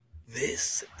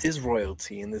This is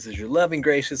Royalty, and this is your loving,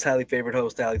 gracious, highly favored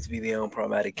host, Alex V, the own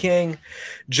Problematic King.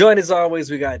 Joined as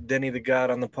always, we got Denny the God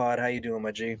on the pod. How you doing,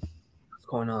 my G? What's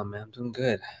going on, man? I'm doing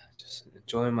good. Just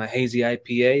enjoying my hazy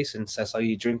IPA since I saw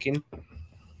you drinking.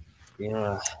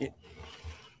 Yeah.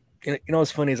 You know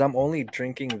what's funny is I'm only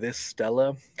drinking this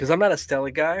Stella because I'm not a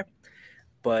Stella guy,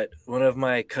 but one of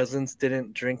my cousins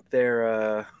didn't drink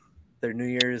their New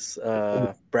Year's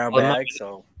brown bag,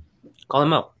 so Call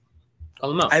him out.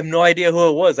 Call him out. I have no idea who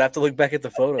it was. I have to look back at the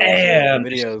photos, the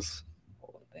videos.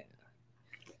 It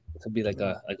could be like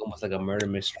almost like a murder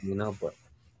mystery, but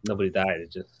nobody died.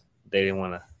 It just they didn't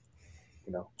want to,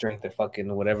 drink their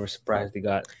fucking whatever surprise they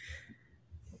got.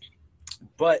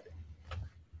 But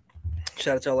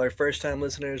shout out to all our first-time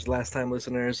listeners, last-time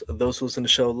listeners, those who listen to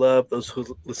show love, those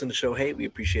who listen to show hate. We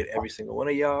appreciate every single one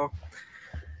of y'all.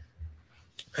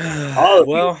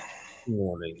 Well,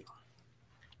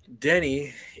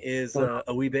 Denny is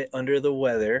a wee bit under the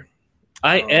weather.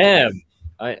 I am.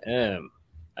 I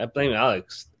blame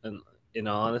Alex, in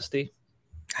all honesty.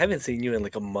 I haven't seen you in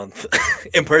like a month,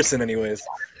 in person anyways.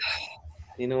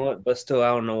 You know what? But still, I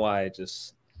don't know why. I feel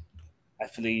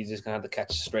like you're just going to have to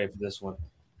catch a stray for this one.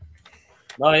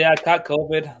 No, yeah, I caught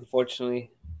COVID,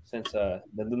 unfortunately, since the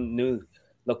new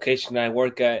location I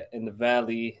work at in the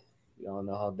Valley. You all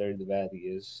know how dirty the Valley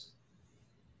is.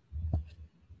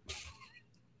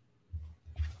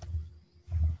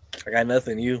 I got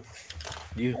nothing. You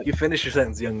finish your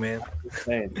sentence, young man.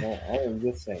 I'm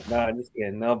just saying. No, I'm just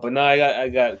kidding. No, but no, I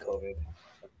got COVID,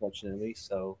 unfortunately.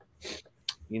 So,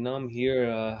 I'm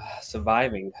here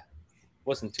surviving. It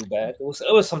wasn't too bad. It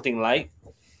was something light.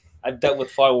 I've dealt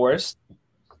with far worse.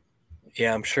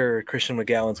 Yeah, I'm sure Christian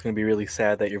McGowan's going to be really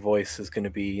sad that your voice is going to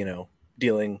be,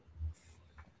 dealing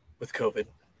with COVID.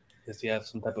 Does he have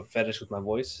some type of fetish with my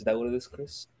voice? Is that what it is,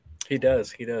 Chris? He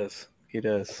does.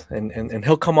 And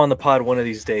he'll come on the pod one of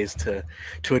these days to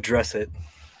address it.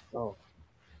 Oh,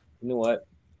 you know what?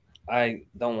 I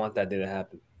don't want that day to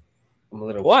happen. I'm a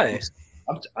little. Why?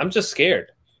 I'm just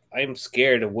scared. I am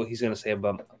scared of what he's going to say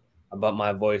about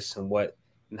my voice and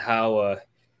how.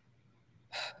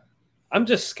 I'm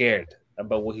just scared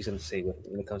about what he's going to say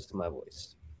when it comes to my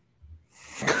voice.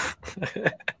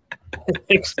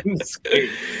 He'll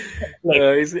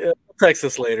text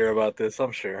us later about this,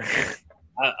 I'm sure.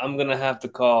 I'm going to have to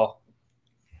call.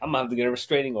 I'm going to have to get a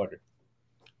restraining order.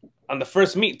 On the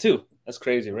first meet, too. That's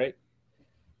crazy, right?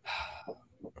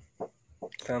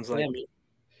 Sounds like...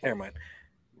 Never mind.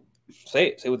 Say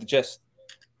it. Say it with the chest.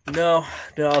 No,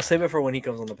 I'll save it for when he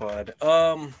comes on the pod.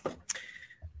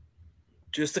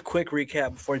 Just a quick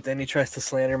recap before Denny tries to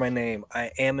slander my name.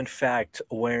 I am, in fact,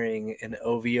 wearing an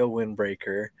OVO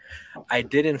windbreaker. I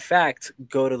did, in fact,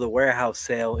 go to the warehouse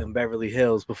sale in Beverly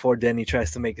Hills before Denny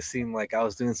tries to make it seem like I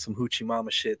was doing some hoochie mama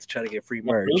shit to try to get free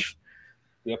merch.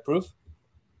 Do you have proof?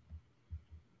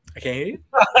 I can't hear you.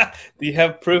 Do you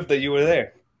have proof that you were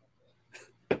there?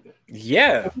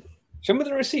 Yeah. Show me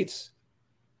the receipts.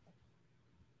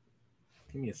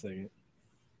 Give me a second.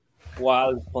 While I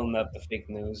was pulling up the fake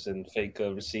news and fake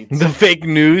receipts. The fake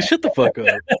news? Shut the fuck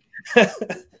up.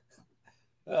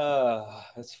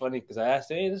 That's funny because I asked,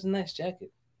 hey, this is a nice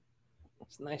jacket.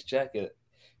 It's a nice jacket.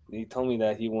 And he told me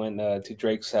that he went to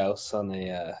Drake's house on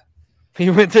a... He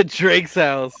went to Drake's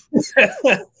house.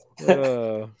 It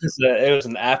was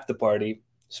an after party.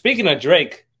 Speaking of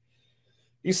Drake,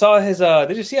 you saw his...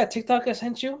 did you see that TikTok I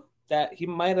sent you? That he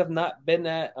might have not been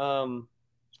at...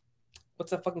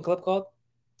 what's that fucking club called?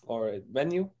 Or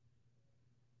venue?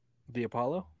 The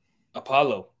Apollo?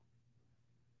 Apollo.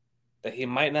 That he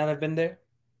might not have been there?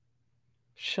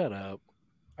 Shut up.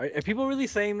 Are people really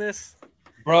saying this?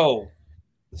 Bro.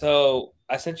 So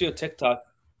I sent you a TikTok.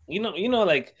 You know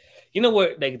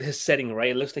where like this setting,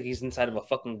 right? It looks like he's inside of a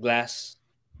fucking glass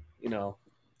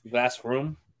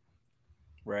room.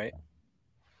 Right.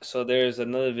 So there's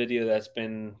another video that's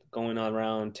been going on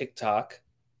around TikTok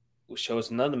which shows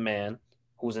another man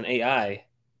who's an AI.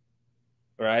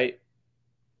 Right?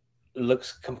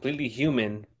 Looks completely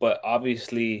human, but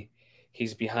obviously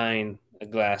he's behind a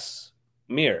glass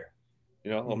mirror,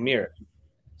 a mirror.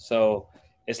 So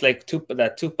it's like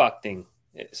that Tupac thing.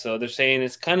 So they're saying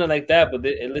it's kind of like that, but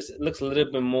it looks a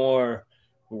little bit more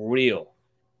real,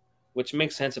 which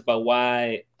makes sense about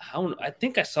why. I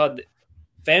think I saw that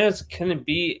fans couldn't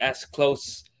be as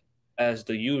close as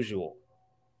the usual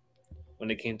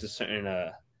when it came to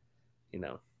certain,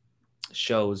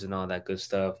 shows and all that good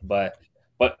stuff, but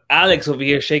Alex over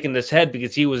here shaking his head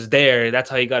because he was there. That's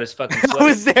how he got his fucking sweat. I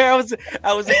was there.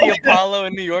 I was at the Apollo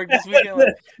in New York this weekend,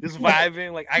 like, just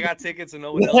vibing. Like I got tickets and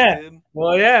no one else did.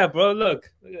 Well, yeah, bro.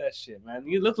 Look at that shit, man.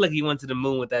 You look like you went to the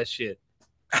moon with that shit.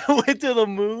 I went to the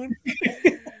moon.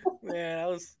 Man, I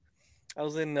was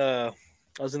in the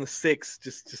six,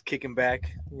 just kicking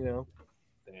back, you know.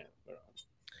 Damn,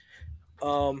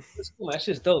 bro. Um, That's cool. That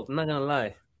shit's dope. I'm not gonna lie.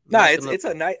 I'm nah, not it's gonna. it's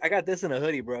a night. I got this in a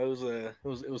hoodie, bro. It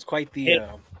was quite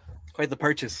the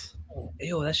purchase.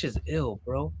 Ew, that shit's ill,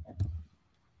 bro.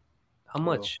 How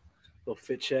Little, much? little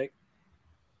fit check.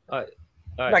 All right,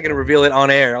 all I'm not right, gonna bro. reveal it on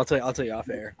air. I'll tell you off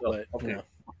air. Oh, But you okay. know,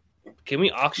 Can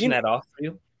we auction you that off for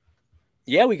you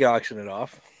yeah, we can auction it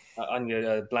off. on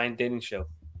your blind dating show?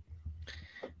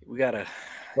 We gotta.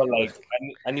 But like,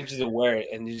 I need you to wear it,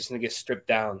 and you're just gonna get stripped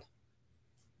down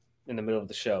in the middle of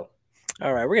the show.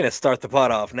 All right, we're gonna start the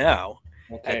pot off now.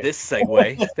 At Okay. this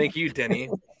segue, thank you, Denny.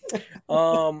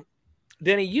 Um,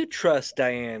 Denny, you trust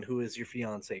Diane, who is your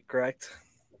fiance, correct?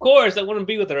 Of course, I wouldn't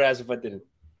be with her ass if I didn't.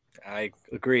 I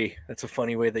agree. That's a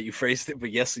funny way that you phrased it,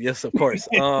 but yes, of course.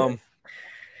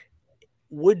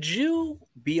 Would you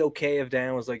be okay if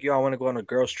Dan was like, "Yo, I want to go on a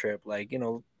girls' trip, like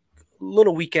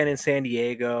little weekend in San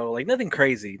Diego, like nothing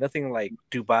crazy, nothing like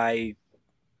Dubai,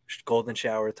 golden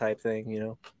shower type thing, you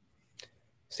know?"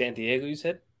 San Diego, you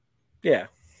said? Yeah.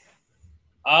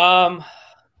 I'm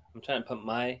trying to put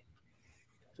my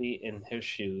feet in her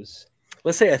shoes.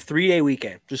 Let's say a 3-day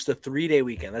weekend, just a 3-day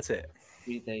weekend. That's it.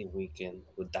 3-day weekend.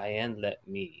 Would Diane let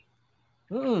me?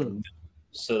 Mm.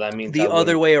 So that means The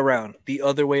other way around. The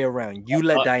other way around. You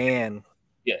let Diane.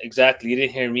 Yeah, exactly. You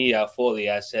didn't hear me out fully.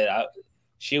 I said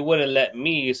she wouldn't let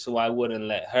me, so I wouldn't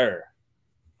let her.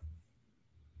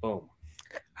 Boom.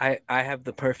 I have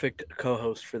the perfect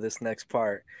co-host for this next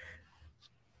part.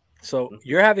 So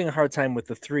you're having a hard time with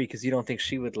the 3 because you don't think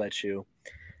she would let you.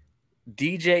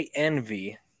 DJ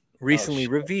Envy recently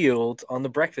revealed on the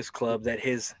Breakfast Club that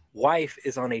his wife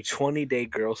is on a 20-day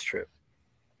girls trip.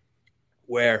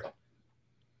 Where?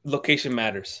 Location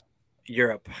matters.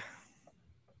 Europe.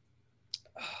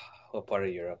 What part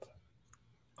of Europe?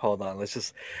 Hold on. Let's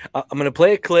just. I'm going to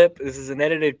play a clip. This is an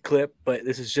edited clip, but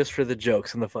this is just for the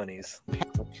jokes and the funnies.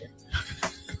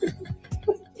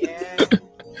 Yeah.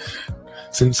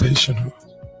 Sensational.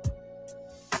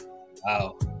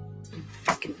 Wow.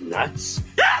 Fucking nuts.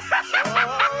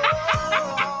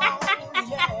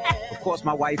 Of course,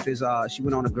 my wife is, she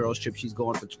went on a girls' trip. She's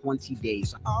going for 20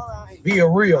 days. Be a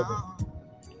real one.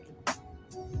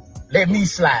 Let me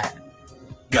slide.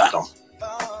 Got him.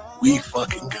 We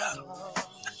fucking got him.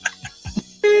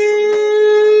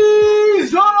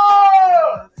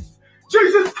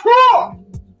 Jesus Christ!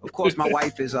 Of course, my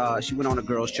wife is, she went on a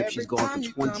girls' trip. She's going for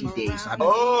 20 days.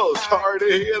 Oh, sorry to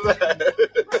hear that.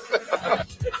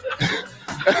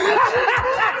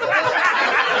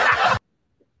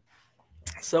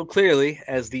 So clearly,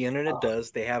 as the internet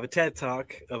does, they have a TED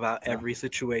Talk about every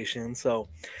situation. So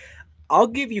I'll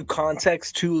give you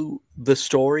context to the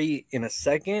story in a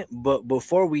second, but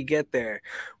before we get there,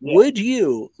 would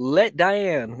you let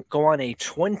Diane go on a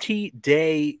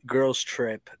 20-day girls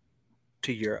trip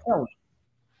to Europe?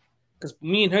 Because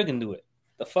me and her can do it.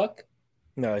 The fuck?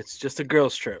 No, it's just a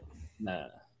girls trip. Nah.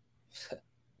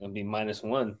 It'll be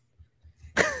 -1.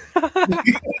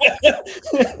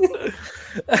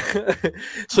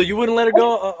 So you wouldn't let her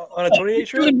go on a 20-day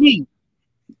trip?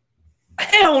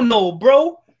 Hell no,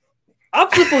 bro. I'm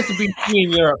supposed to be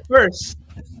seeing Europe first.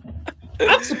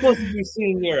 I'm supposed to be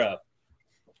seeing Europe.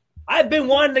 I've been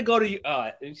wanting to go to. You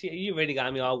already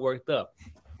got me all worked up.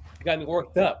 You got me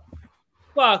worked up.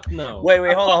 Fuck no. Wait,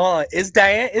 hold on. Is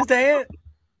Diane?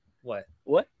 What?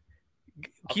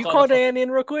 Can you call Diane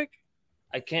in real quick?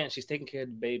 I can't. She's taking care of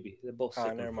the baby. They're both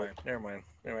sick. Never mind.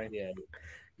 Yeah.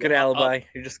 Good alibi.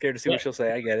 You're just scared to see what she'll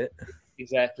say. I get it.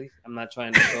 Exactly. I'm not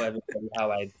trying to show everybody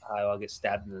how I'll get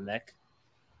stabbed in the neck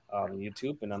on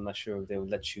YouTube, and I'm not sure if they would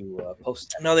let you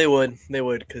post that. No, they would.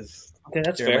 Because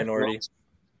that's you're fair. a minority.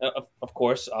 Of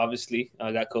course, obviously,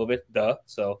 I got COVID. Duh.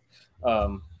 So,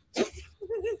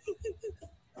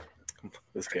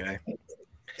 this guy.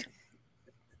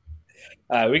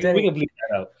 We can bleep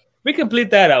that out. We can bleep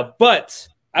that out, but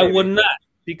maybe. I would not,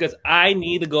 because I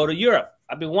need to go to Europe.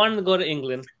 I've been wanting to go to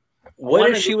England. What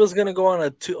if she was going to go on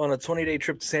a 20-day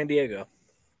trip to San Diego?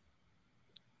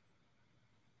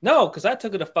 No, because I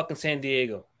took her to fucking San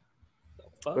Diego.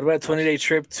 What about a 20-day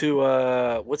trip to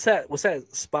what's that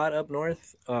spot up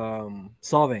north?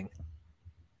 Solving.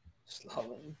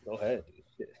 Go ahead.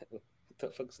 What the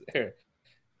fuck's there?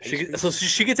 She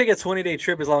could take a 20-day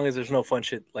trip as long as there's no fun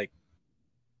shit like.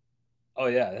 Oh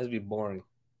yeah, that'd be boring.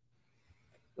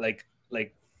 Like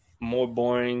more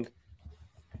boring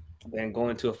than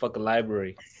going to a fucking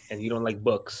library, and you don't like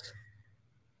books.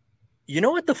 You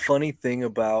know what the funny thing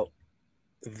about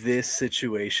this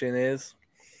situation is?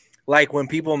 Like when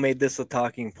people made this a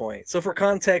talking point. So for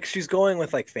context, she's going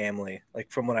with like family, like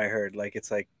from what I heard. Like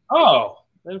it's like, Oh,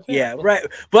 yeah, right.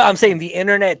 But I'm saying the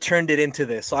internet turned it into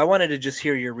this. So I wanted to just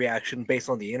hear your reaction based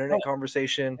on the internet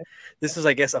conversation. This is,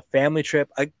 I guess, a family trip.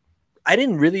 I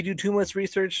didn't really do too much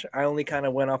research. I only kind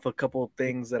of went off a couple of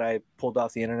things that I pulled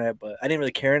off the internet, but I didn't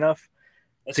really care enough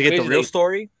to get the real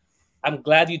story. I'm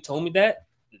glad you told me that,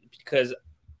 because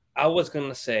I was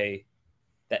gonna say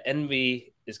that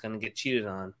Envy is gonna get cheated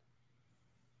on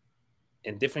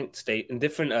in different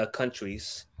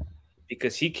countries,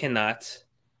 because he cannot.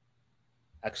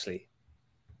 Actually,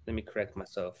 let me correct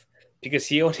myself. Because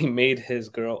he only made his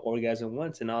girl orgasm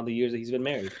once in all the years that he's been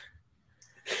married.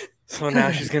 So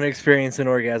now she's gonna experience an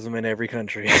orgasm in every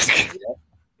country.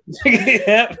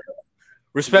 Yeah.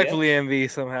 Respectfully, Envy,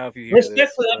 somehow if you hear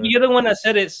Respectfully, this, you're the one that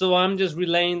said it, so I'm just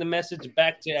relaying the message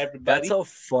back to everybody. That's a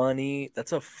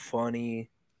funny,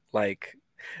 like,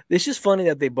 it's just funny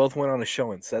that they both went on a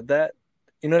show and said that.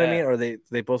 You know what I mean? Or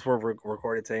they both were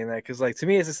recorded saying that, because like to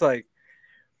me it's just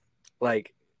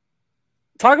like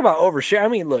talk about overshare. I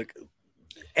mean, look,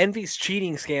 Envy's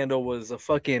cheating scandal was a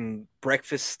fucking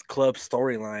Breakfast Club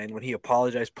storyline when he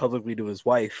apologized publicly to his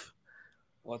wife.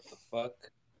 What the fuck?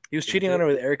 He was cheating on her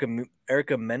with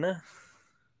Erica Mena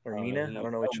or Mina. I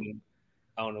don't know which one.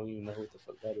 I don't even know who the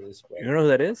fuck that is. Bro. You don't know who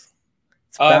that is?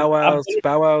 It's Bow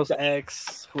Wow's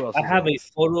ex. Who else? I have a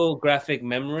photographic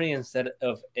memory instead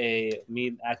of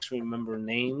me actually remember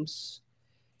names.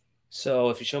 So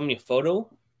if you show me a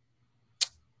photo,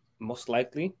 most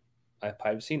likely I've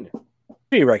probably seen her.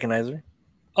 Do you recognize her?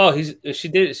 Oh,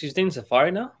 she's dating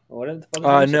Safari now? Or whatever the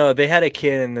fuck. No, they had a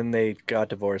kid and then they got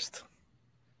divorced.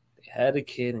 Had a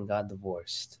kid and got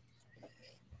divorced.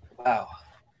 Wow.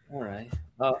 All right.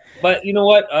 But you know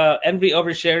what? Envy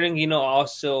oversharing,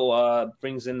 also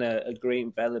brings in a great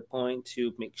and valid point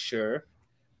to make sure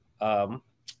to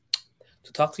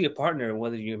talk to your partner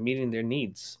whether you're meeting their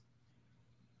needs.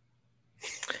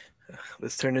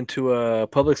 This turned into a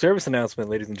public service announcement,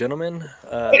 ladies and gentlemen.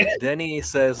 Denny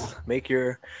says, make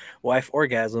your wife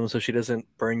orgasm so she doesn't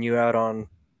burn you out on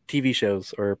TV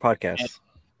shows or podcasts.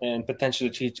 And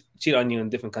potentially cheat on you in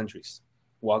different countries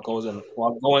while going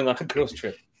on a girls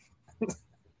trip.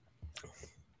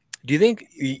 Do you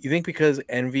think because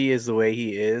Envy is the way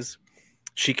he is,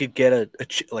 she could get a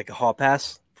hall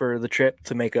pass for the trip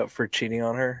to make up for cheating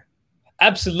on her?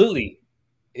 Absolutely.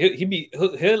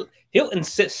 He'll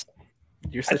insist.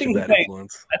 You're such a bad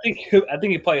influence. I think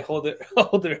he probably hold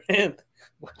her hand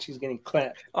while she's getting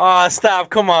clapped. Oh, stop!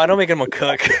 Come on, don't make him a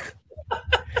cook.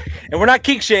 And we're not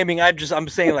kink shaming. I'm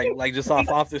saying like just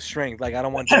off the strength. Like I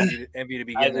don't want Envy to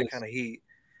be getting that kind of heat.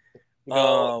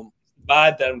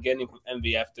 Bad that I'm getting from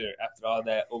Envy after all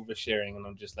that oversharing, and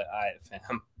I'm just like, all right,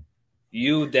 fam,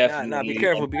 you definitely be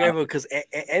careful, because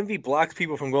Envy blocks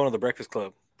people from going to the Breakfast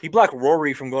Club. He blocked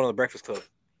Rory from going to the Breakfast Club,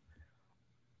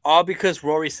 all because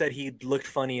Rory said he looked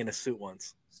funny in a suit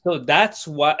once. So that's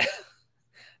why.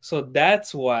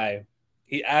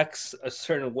 He acts a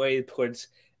certain way towards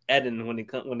Eden when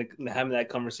having that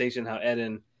conversation. How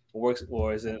Eden works,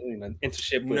 or is it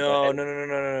internship? With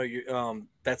No.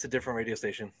 That's a different radio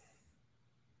station.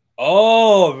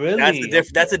 Oh, really?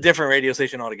 That's a different radio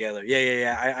station altogether.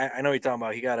 Yeah. I know what you're talking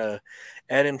about. He got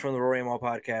Eden from the Rory Mall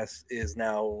podcast is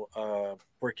now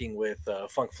working with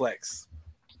Funk Flex.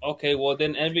 Okay, well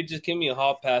then Envy just give me a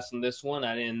hall pass on this one.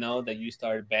 I didn't know that you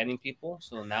started banning people,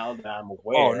 so now that I'm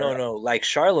aware. Oh no, like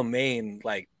Charlemagne,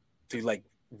 dude,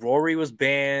 Rory was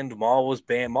banned, Maul was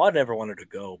banned. Maul never wanted to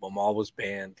go, but Maul was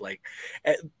banned. Like,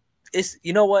 it's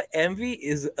what, Envy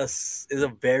is a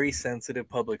very sensitive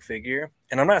public figure,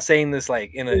 and I'm not saying this Nah,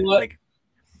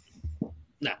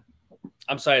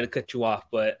 I'm sorry to cut you off,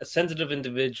 but a sensitive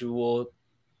individual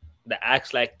that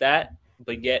acts like that,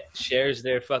 but yet shares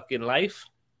their fucking life.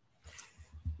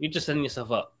 You're just setting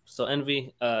yourself up. So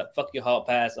Envy, fuck your hall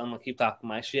pass. I'm gonna keep talking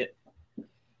my shit.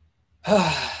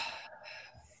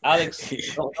 Alex,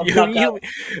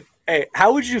 hey,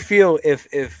 how would you feel if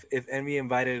Envy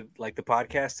invited the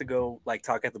podcast to go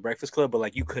talk at the Breakfast Club,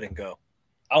 but you couldn't go?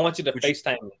 I want you to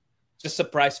FaceTime me. Just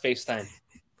surprise FaceTime.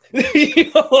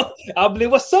 I'll be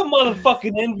like, what's up,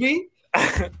 motherfucking Envy?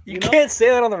 You can't say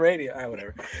that on the radio. All right,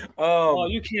 whatever. Oh,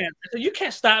 you can't. You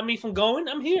can't stop me from going.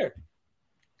 I'm here.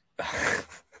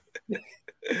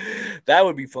 That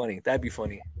would be funny. That'd be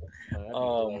funny. But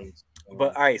all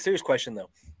right, serious question though.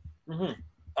 Mm-hmm.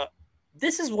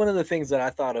 This is one of the things that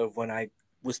I thought of when I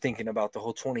was thinking about the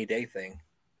whole 20-day thing.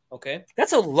 Okay,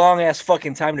 that's a long ass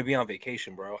fucking time to be on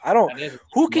vacation, bro.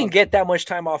 Who can get that much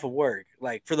time off of work?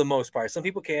 For the most part, some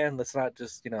people can. Let's not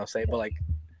just say, but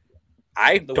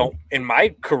I don't. In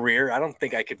my career, I don't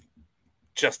think I could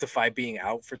justify being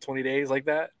out for 20 days like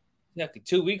that. Yeah,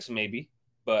 2 weeks maybe,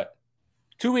 but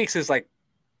 2 weeks is like,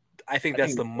 I think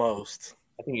that's the most.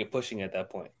 I think you're pushing at that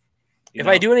point. If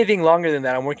I do anything longer than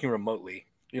that, I'm working remotely.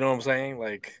 You know what I'm saying?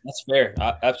 Like, that's fair.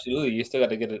 Absolutely. You still got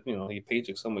to get it, your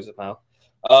paycheck somewhere somehow.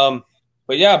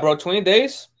 But yeah, bro, 20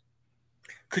 days.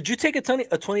 Could you take a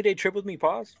 20-day trip with me?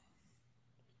 Pause.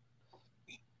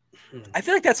 I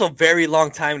feel like that's a very long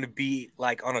time to be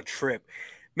like on a trip.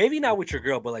 Maybe not with your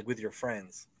girl, but like with your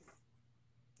friends.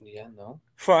 Yeah, no.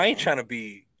 I ain't trying to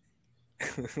be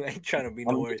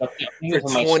nowhere for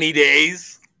 20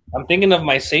 days. I'm thinking of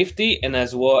my safety and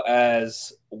as well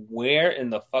as where in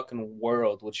the fucking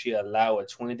world would she allow a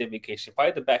 20-day vacation?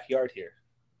 Probably the backyard here.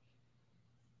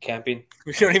 Camping.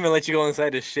 We don't even let you go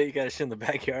inside the shit. You got to shit in the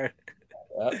backyard.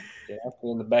 Yeah,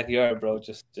 in the backyard, bro.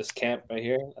 Just camp right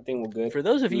here. I think we're good. For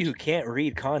those of you who can't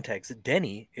read context,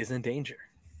 Denny is in danger.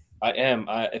 I am.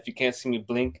 If you can't see me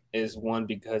blink, is 1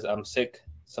 because I'm sick,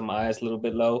 so my eyes a little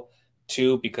bit low.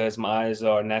 2 because my eyes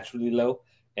are naturally low,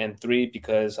 and 3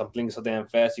 because I'm blinking so damn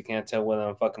fast you can't tell whether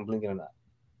I'm fucking blinking or not.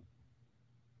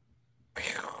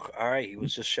 All right, he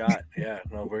was just shot. Yeah,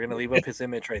 no, we're gonna leave up his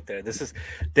image right there. This is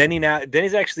Denny now.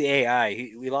 Denny's actually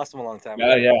AI. We lost him a long time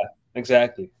ago. Yeah,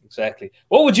 exactly.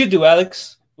 What would you do,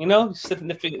 Alex?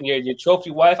 Significant your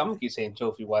trophy wife. I'm gonna keep saying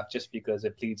trophy wife just because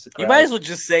it pleads the crowd. You might as well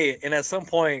just say it. And at some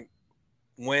point,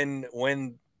 when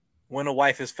a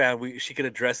wife is found, she could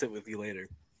address it with you later.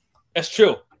 That's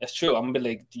true. I'm gonna be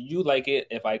like, do you like it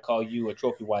if I call you a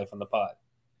trophy wife on the pod?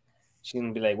 She's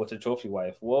gonna be like, what's a trophy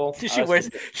wife? Well,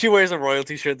 she wears a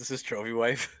royalty shirt that says trophy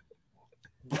wife.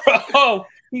 Bro,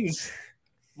 please,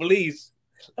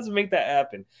 let's make that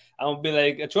happen. I'm gonna be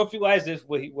like, a trophy wife is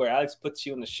where Alex puts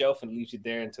you on the shelf and leaves you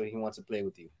there until he wants to play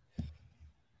with you.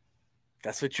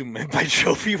 That's what you meant by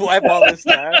trophy wife all this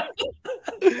time.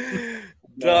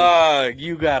 Dog,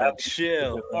 you gotta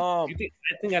chill.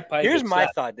 Here's my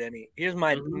thought, Denny. Here's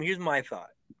my thought.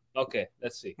 Okay,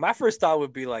 let's see. My first thought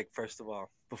would be like, first of all,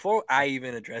 before I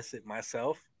even address it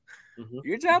myself,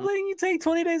 your job letting you take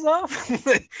 20 days off?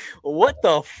 What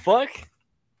the fuck?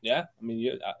 Yeah, I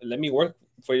mean, let me work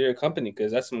for your company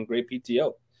because that's some great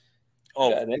PTO. Oh,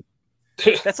 yeah,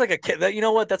 that's like you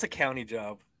know what? That's a county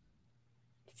job.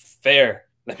 Fair.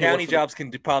 County jobs can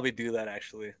probably do that,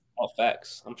 actually. All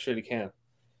facts. I'm sure they can.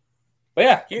 But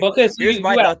yeah, here's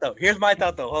my thought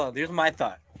though. Hold on. Here's my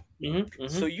thought.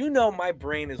 So my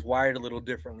brain is wired a little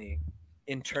differently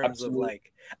in terms of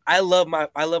like I love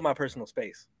my personal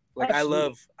space. Like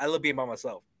Absolutely. I love being by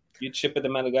myself. You chip in the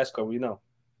Madagascar, we know.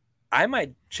 I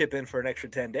might chip in for an extra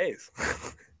 10 days.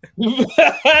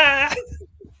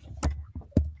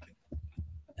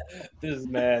 This is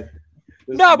mad.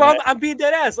 But I'm being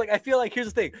dead ass. Like, I feel like, here's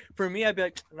the thing. For me, I'd be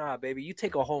like, nah, baby, you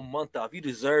take a whole month off. You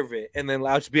deserve it. And then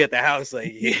I'll just be at the house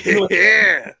like,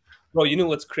 yeah. Bro, you know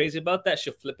what's crazy about that?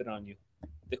 She'll flip it on you.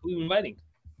 Who are you inviting?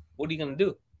 What are you going to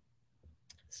do?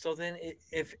 So then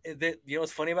if you know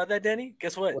what's funny about that, Denny?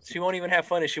 Guess what? She won't even have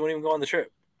fun and she won't even go on the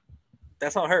trip.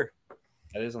 That's on her.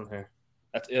 That is on her.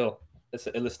 That's ill. That's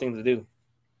the illest thing to do.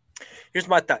 Here's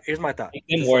my thought.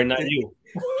 More, not you.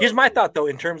 Here's my thought though,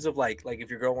 in terms of like if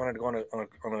your girl wanted to go on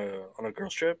a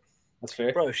girl's trip. That's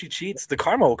fair. Bro, if she cheats, the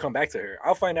karma will come back to her.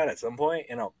 I'll find out at some point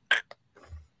and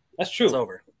That's true. It's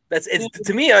over. It's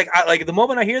to me like the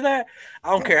moment I hear that,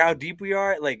 I don't care how deep we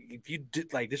are. Like if you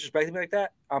disrespect me like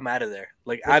that, I'm out of there.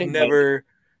 Like I've never.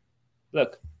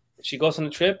 Look, if she goes on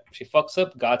the trip, she fucks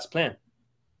up. God's plan.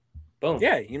 Boom.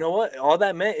 Yeah, you know what? All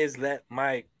that meant is that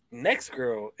my next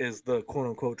girl is the quote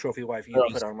unquote trophy wife you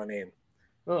put on my name.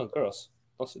 Oh, girls.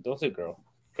 Don't say girl.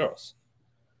 Girls.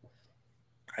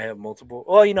 I have multiple.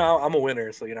 Well, I'm a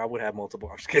winner, so I would have multiple.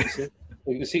 I'm just kidding.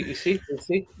 You see.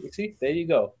 There you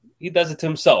go. He does it to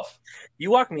himself.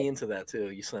 You walked me into that too,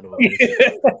 you son of a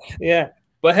bitch. Yeah,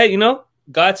 but hey,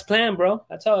 God's plan, bro.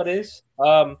 That's how it is.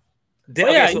 So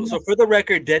for the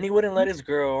record, Denny wouldn't let his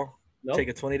girl take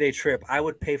a 20-day trip. I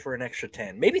would pay for an extra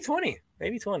 10, maybe 20.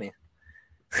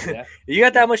 Yeah. You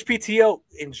got that much PTO?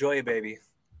 Enjoy it, baby.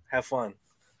 Have fun.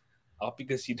 Oh,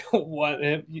 because you don't want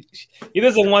him. He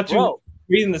doesn't want you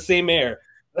breathing the same air.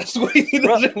 That's what he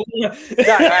doesn't want.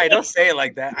 All right, don't say it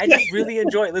like that. I just really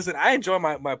enjoy it. Listen, I enjoy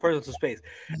my personal space.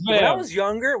 When I was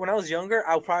younger,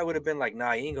 I probably would have been like,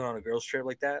 nah, you ain't going on a girl's trip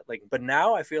like that. Like, but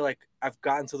now I feel like I've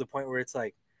gotten to the point where it's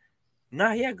like,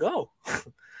 nah, yeah, go.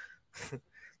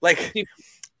 Like,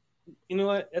 you know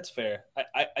what? That's fair.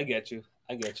 I get you.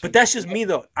 But that's just me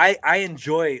though. I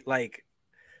enjoy like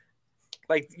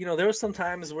there was some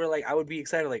times where like I would be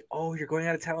excited, like, oh, you're going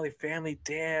out of town with your family,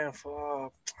 damn,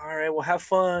 all right, well, have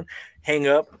fun. Hang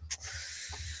up.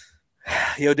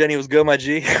 Yo, Denny, was good, my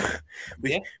G.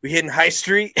 We hitting High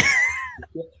Street.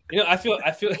 I feel in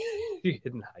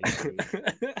high school.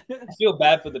 I feel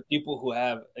bad for the people who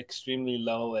have extremely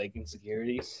low like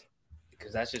insecurities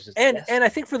because that's just and I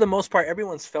think for the most part,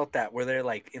 everyone's felt that where they're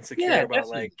like insecure about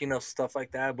definitely. like stuff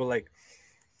like that. But like,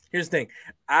 here's the thing: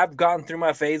 I've gone through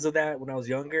my phase of that when I was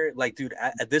younger. Like, dude,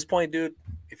 at this point, dude,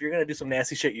 if you're gonna do some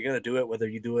nasty shit, you're gonna do it. Whether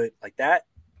you do it like that,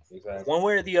 Exactly. one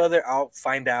way or the other, I'll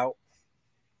find out.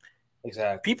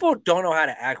 Exactly. People don't know how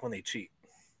to act when they cheat.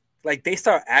 Like they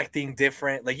start acting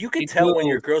different. Like you can tell when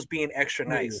your girl's being extra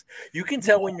nice. You can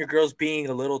tell when your girl's being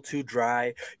a little too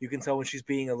dry. You can tell when she's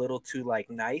being a little too like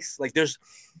nice. Like there's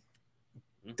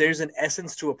an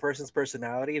essence to a person's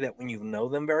personality that when you know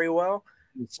them very well,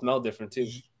 you smell different too.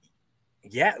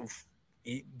 Yeah,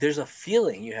 there's a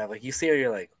feeling you have. Like you see her,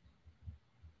 you're like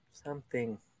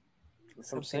something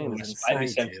I'm saying my inside spidey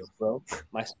senses, you, bro.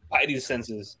 My spidey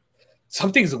senses.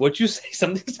 Something's what you say.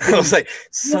 Something's. I was like,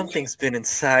 something's been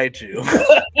inside you.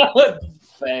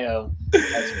 Fam.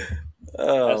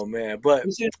 Oh man, but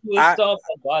it's all about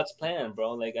God's plan,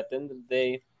 bro. Like at the end of the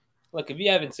day, look, if you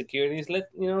have insecurities, let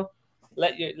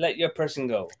your person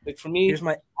go. Like for me, here's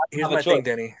my thing,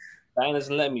 Denny. Diane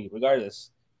doesn't let me,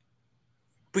 regardless.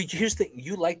 But here's the thing: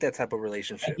 you like that type of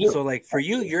relationship. So like for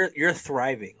you, you're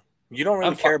thriving. You don't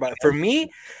really care about it. For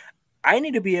me, I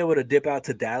need to be able to dip out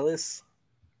to Dallas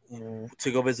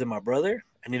to go visit my brother.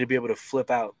 I need to be able to flip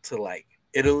out to like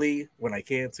Italy when I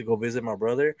can to go visit my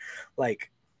brother. Like,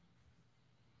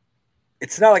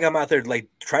 it's not like I'm out there like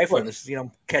trifling. It's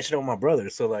I'm catching up with my brother.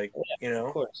 So like,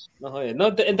 of course, no,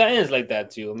 and Diane's like that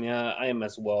too. I mean, I am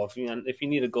as well. If you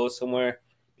need to go somewhere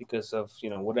because of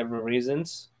whatever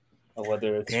reasons, or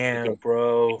whether it's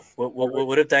bro,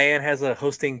 what if Diane has a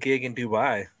hosting gig in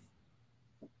Dubai?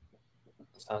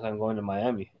 Sounds like I'm going to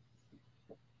Miami.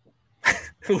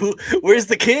 Where's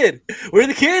the kid? Where are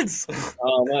the kids?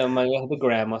 Oh, the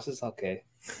grandmas. It's okay.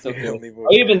 It's okay.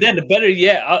 Or even then, the better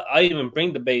yet, I'll even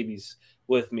bring the babies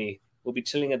with me. We'll be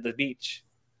chilling at the beach.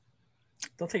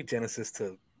 Don't take Genesis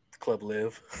to Club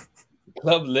Live.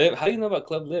 Club Live? How do you know about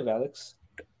Club Live, Alex?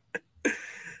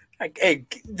 Hey,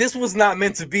 this was not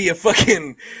meant to be a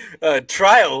fucking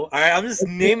trial. I'm just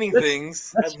naming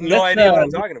things. I have no idea what I'm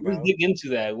talking about. Let's dig into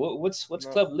that. What's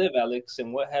Club Live, Alex,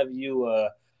 and what have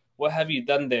you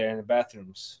done there in the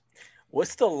bathrooms?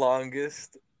 What's the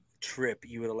longest trip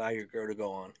you would allow your girl to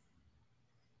go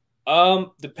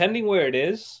on? Depending where it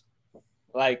is.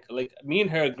 Like me and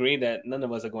her agree that none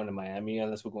of us are going to Miami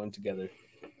unless we're going together.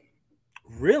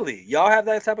 Really? Y'all have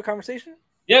that type of conversation?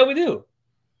 Yeah, we do.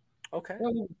 Okay.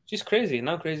 Well, she's crazy, and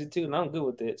I'm crazy too, and I'm good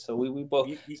with it. So we both.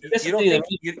 Do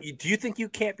you think you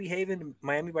can't behave in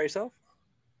Miami by yourself?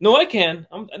 No, I can.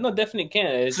 No, definitely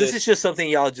can. So this is just something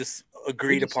y'all just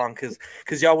agreed upon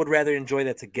because y'all would rather enjoy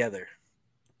that together.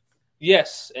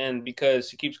 Yes, and because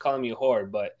she keeps calling me a whore,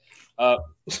 but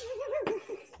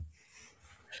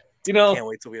can't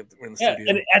wait till we're in the studio.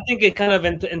 And I think it kind of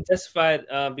intensified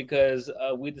because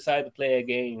we decided to play a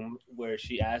game where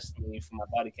she asked me for my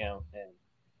body count. And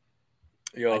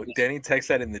Denny texted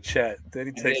that in the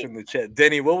chat.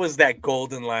 Denny, what was that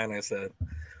golden line I said?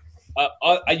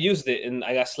 I used it and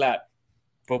I got slapped.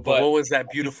 But what was that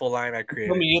beautiful line I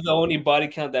created? You're the only body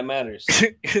count that matters.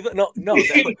 You're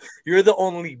the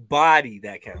only body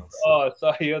that counts. Oh,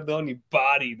 sorry, you're the only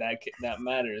body that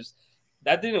matters.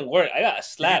 That didn't work. I got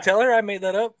slapped. Did you tell her I made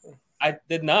that up? I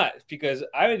did not because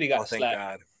I already got slapped. Thank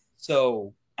God.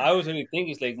 So I was really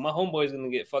thinking, it's like my homeboy's gonna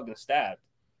get fucking stabbed.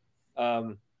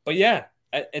 But yeah,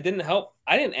 it didn't help.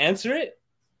 I didn't answer it,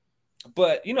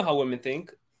 but you know how women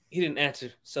think. He didn't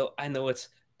answer, so I know it's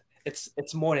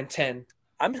more than 10.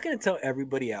 I'm just gonna tell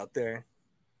everybody out there: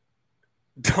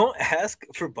 don't ask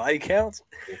for body counts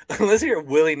unless you're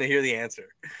willing to hear the answer.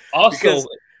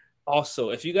 Also,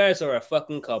 if you guys are a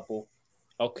fucking couple,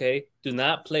 okay, do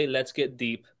not play Let's Get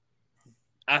Deep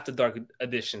After Dark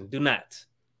Edition. Do not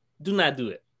do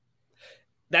it.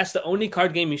 That's the only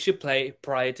card game you should play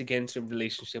prior to getting into a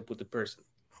relationship with the person.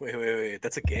 Wait.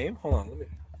 That's a game? Hold on.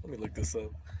 Let me look this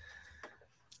up.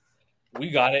 We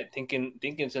got it thinking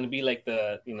it's going to be like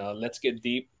the, Let's Get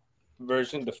Deep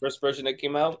version, the first version that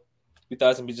came out. We thought it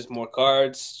was going to be just more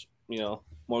cards,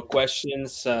 more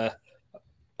questions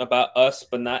about us,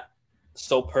 but not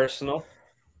so personal.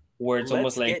 Where it's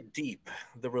almost like Get Deep,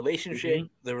 the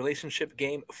relationship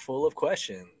game full of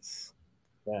questions.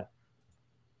 Yeah.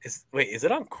 Is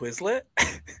it on Quizlet?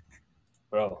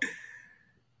 Bro,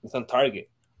 it's on Target.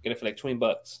 Get it for like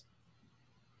 $20.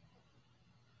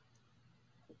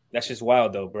 That's just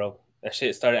wild though, bro. That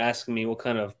shit started asking me what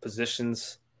kind of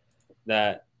positions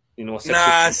that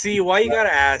see, why you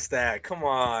gotta ask that? Come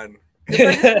on,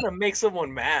 because that's gonna make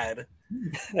someone mad.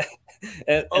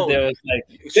 And there was like,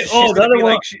 she's the gonna other be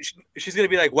one. like, she's gonna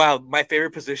be like, wow, my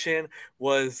favorite position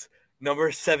was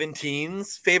number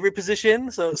 17's favorite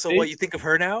position. So what you think of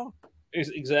her now?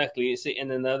 Exactly. See,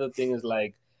 and another thing is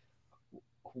like,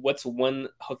 what's one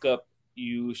hookup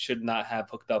you should not have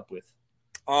hooked up with?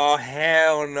 Oh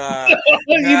hell nah.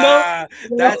 You Nah,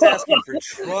 know? that's asking for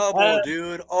trouble,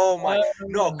 dude. Oh my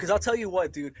no, Uh, because I'll tell you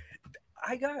what, dude.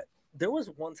 There was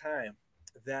one time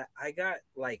that I got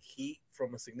like heat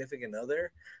from a significant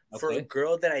other for a Okay.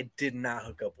 girl that I did not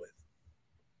hook up with.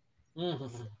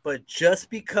 Mhm. But just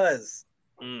because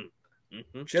Mhm.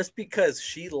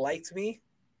 she liked me,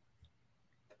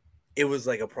 it was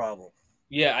like a problem.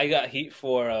 Yeah, I got heat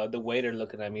for the waiter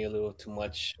looking at me a little too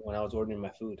much when I was ordering my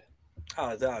food.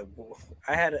 Oh, dog.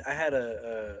 I had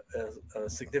a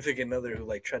significant other who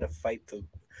like tried to fight the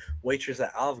waitress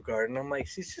at Olive Garden. I'm like,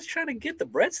 she's just trying to get the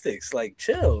breadsticks. Like,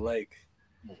 chill. Like,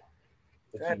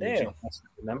 Would you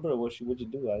remember, or what'd you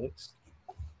do, Alex?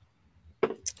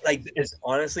 like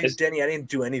honestly, it's- Denny, I didn't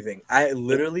do anything. I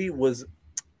literally was.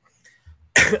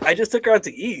 I just took her out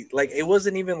to eat. Like, it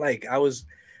wasn't even like I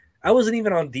wasn't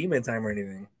even on demon time or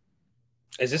anything.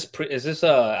 Is this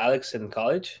Alex in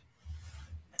college?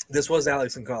 This was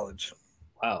Alex in college.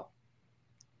 Wow.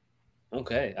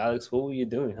 Okay, Alex, what were you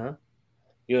doing, huh?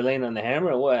 You were laying on the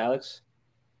hammer or what, Alex?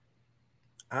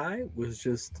 I was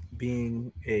just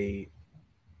being a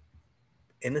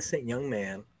innocent young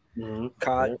man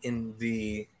caught in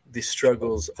the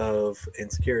struggles of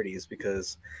insecurities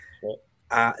because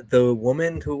the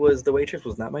woman who was the waitress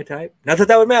was not my type. Not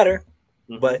that would matter,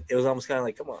 but it was almost kind of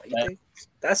like, come on, you think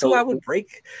that's who I would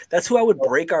break? That's who I would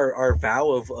break our vow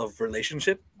of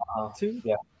relationship to.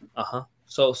 Yeah.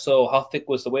 So how thick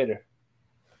was the waiter?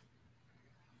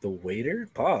 The waiter?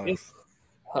 Pause.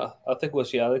 How thick was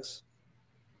she, Alex?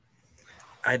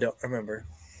 I don't remember.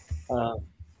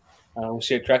 Was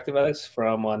she attractive, Alex?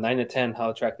 From 9 to 10, how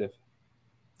attractive?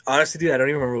 Honestly, dude, I don't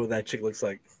even remember what that chick looks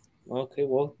like. Okay,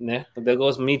 well, yeah, there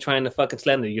goes me trying to fucking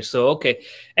slander you. So okay.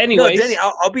 Anyways, no, Denny,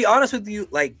 I'll be honest with you.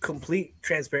 Like, complete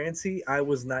transparency, I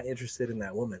was not interested in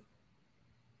that woman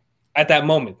at that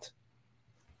moment.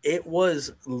 It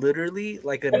was literally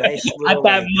like a nice little, at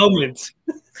that moment.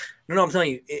 No, I'm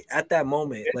telling you, at that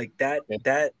moment, like that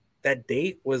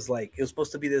date was like, it was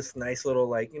supposed to be this nice little,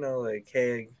 like, you know, like,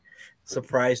 hey,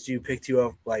 surprised you, picked you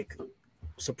up, like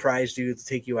surprised you to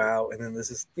take you out, and then this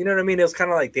is, you know what I mean? It was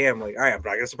kind of like, damn, like, all right, I'm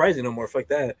not gonna surprise you no more. Fuck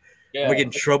that. Yeah, I'm gonna get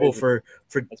in trouble for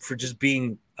just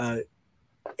being a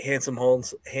handsome,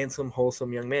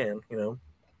 wholesome young man. You know,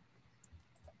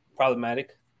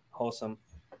 problematic, wholesome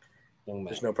young man.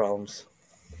 There's no problems.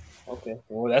 Okay,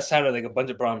 well, that sounded like a bunch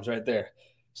of problems right there.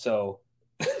 So,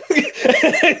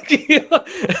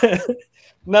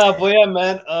 no, but yeah,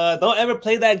 man, don't ever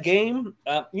play that game.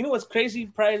 You know what's crazy?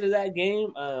 Prior to that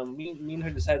game, me and her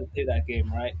decided to play that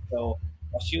game, right? So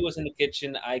while she was in the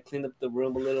kitchen, I cleaned up the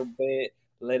room a little bit,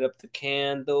 lit up the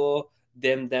candle,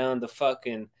 dimmed down the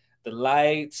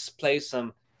lights, play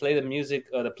the music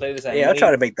or the playlist. I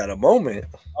try to make that a moment.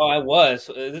 Oh, I was.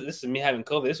 This is me having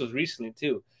COVID. This was recently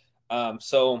too.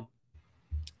 So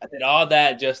I did all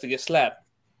that just to get slapped.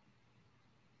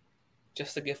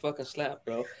 Just to get fucking slapped,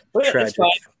 bro. But it's fine.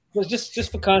 But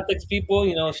just for context, people,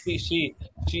 you know, she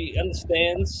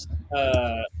understands.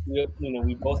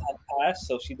 We both have past,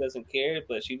 so she doesn't care.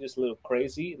 But she's just a little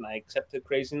crazy, and I accept her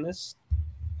craziness.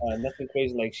 Nothing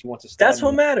crazy like she wants to. That's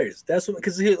what matters. That's what,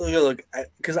 because look,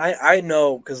 because I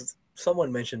know, because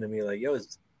someone mentioned to me like, yo,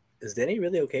 is Denny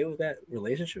really okay with that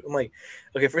relationship? I'm like,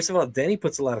 okay, first of all, Denny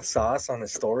puts a lot of sauce on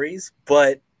his stories,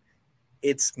 but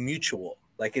it's mutual.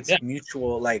 Like, it's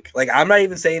mutual. Like I'm not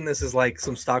even saying this is like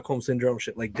some Stockholm syndrome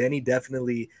shit. Like, Denny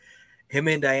definitely, him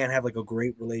and Diane have like a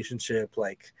great relationship.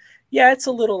 Like, yeah, it's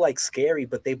a little like scary,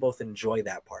 but they both enjoy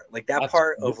that part. Like, that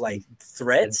part of like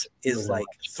threats is like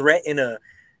threat in a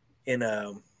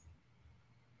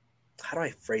how do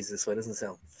I phrase this so it doesn't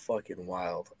sound fucking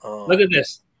wild? Look at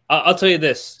this. I'll tell you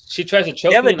this. She tries to choke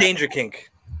me. You have a danger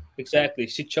kink. Exactly.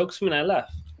 She chokes me and I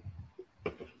laugh.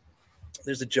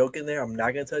 There's a joke in there. I'm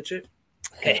not going to touch it.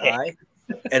 I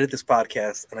edit this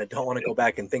podcast and I don't want to go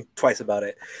back and think twice about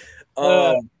it.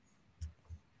 But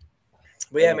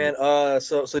yeah, man.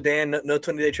 So Dan, no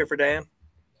 20-day trip for Dan?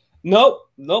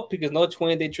 Nope, because no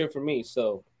 20-day trip for me.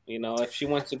 So, you know, if she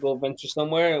wants to go venture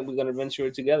somewhere, we're going to venture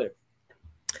it together.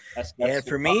 And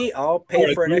for me, I'll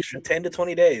pay for an extra 10 to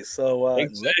 20 days. So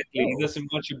exactly, he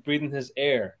doesn't want you breathing his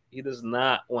air. He does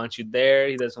not want you there.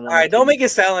 He doesn't want. All right, don't make it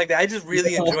sound like that. I just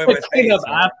really enjoy my space.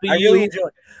 I really enjoy.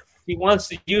 He wants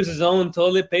to use his own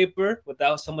toilet paper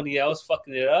without somebody else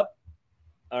fucking it up.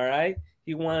 All right,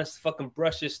 he wants to fucking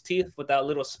brush his teeth without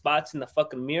little spots in the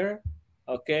fucking mirror.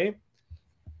 Okay.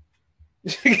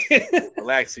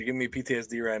 Relax, you're giving me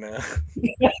PTSD right now.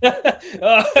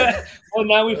 Well,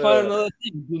 now we found another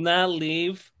thing. Do not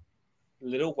leave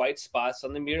little white spots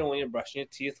on the mirror when you're brushing your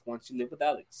teeth once you live with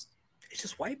Alex.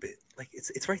 Just wipe it. Like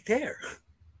it's right there.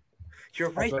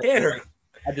 You're right there.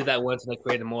 I did that once and I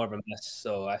created more of a mess,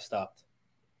 so I stopped.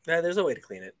 Nah, there's a way to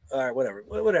clean it. All right, whatever.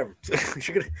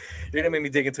 you're gonna make me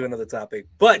dig into another topic.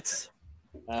 But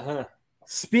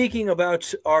speaking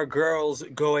about our girls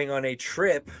going on a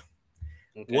trip,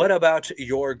 what about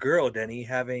your girl, Denny,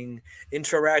 having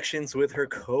interactions with her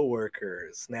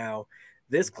coworkers? Now,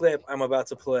 this clip I'm about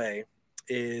to play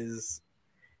is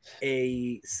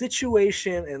a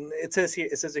situation, and it says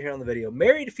it here on the video: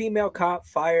 married female cop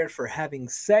fired for having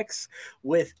sex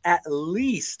with at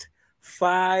least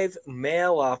 5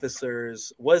 male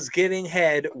officers, was giving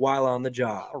head while on the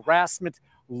job. Harassment,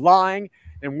 lying,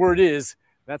 and word is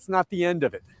that's not the end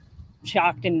of it.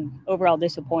 Shocked and overall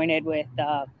disappointed with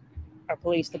our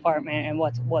police department and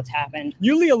what's happened.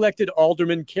 Newly elected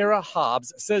Alderman Kara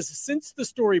Hobbs says since the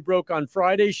story broke on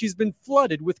Friday, she's been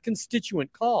flooded with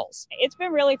constituent calls. It's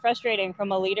been really frustrating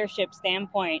from a leadership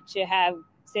standpoint to have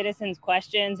citizens'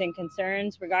 questions and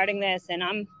concerns regarding this, and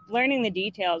I'm learning the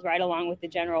details right along with the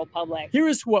general public. Here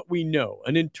is what we know.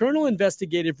 An internal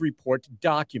investigative report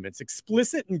documents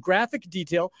explicit and graphic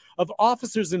detail of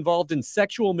officers involved in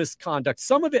sexual misconduct,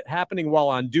 some of it happening while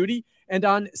on duty and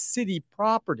on city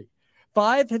property.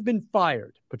 5 have been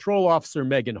fired: Patrol Officer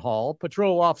Megan Hall,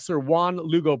 Patrol Officer Juan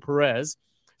Lugo Perez,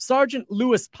 Sergeant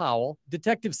Lewis Powell,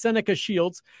 Detective Seneca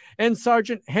Shields, and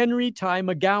Sergeant Henry Ty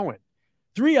McGowan.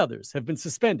 3 others have been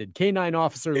suspended: K-9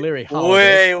 Officer Larry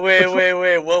Holiday.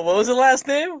 Wait. What was the last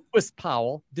name? Lewis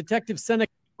Powell, Detective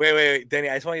Seneca. Wait, Denny,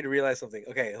 I just want you to realize something.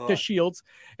 Okay, hold on. Shields,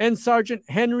 and Sergeant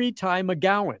Henry Ty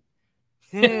McGowan.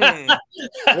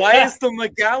 Why is the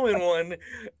McGowan one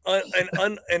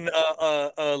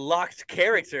a locked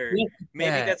character?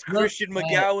 Maybe that's Christian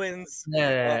McGowan's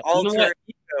alter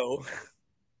ego.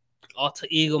 Alter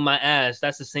ego, my ass.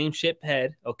 That's the same ship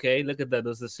head. Okay, look at that.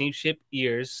 Those are the same ship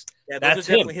ears. Yeah, those that's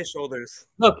are definitely him. His shoulders.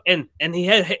 Look, and he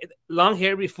had long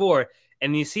hair before,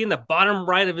 and you see in the bottom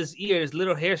right of his ears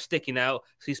little hair sticking out.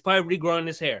 So he's probably regrowing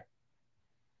his hair.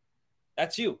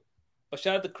 That's you. But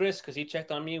shout out to Chris because he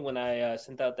checked on me when I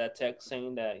sent out that text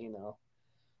saying that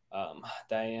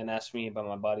Diane asked me about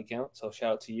my body count. So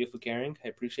shout out to you for caring. I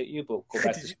appreciate you. But go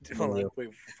back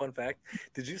wait, fun fact.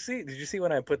 Did you see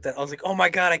when I put that? I was like, oh my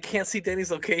god, I can't see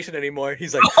Denny's location anymore.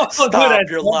 He's like, stop,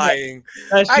 you're lying.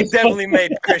 I definitely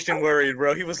made Christian worried,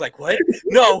 bro. He was like, what?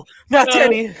 No, not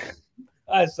Denny.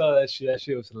 I saw that shit. That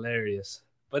shit was hilarious.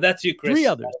 But that's you, Chris. 3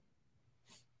 others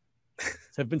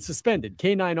have been suspended: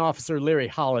 K-9 Officer Larry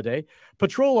Holiday,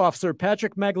 Patrol Officer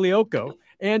Patrick Magliocco,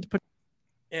 and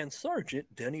Sergeant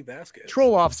Denny Vasquez.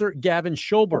 Patrol Officer Gavin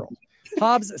Schoberl.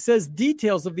 Hobbs says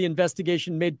details of the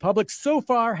investigation made public so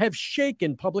far have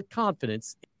shaken public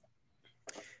confidence.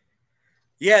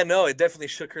 Yeah, no, it definitely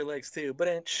shook her legs too. But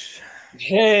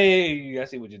hey, I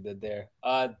see what you did there.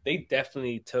 They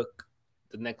definitely took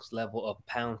the next level of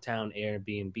Pound Town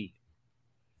Airbnb.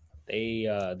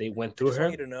 They went through her. I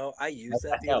want you to know, I used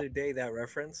that the other day, that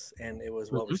reference, and it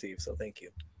was well received. So thank you.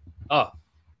 Oh,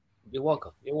 you're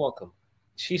welcome. You're welcome.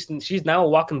 She's now a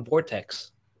walking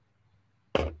vortex.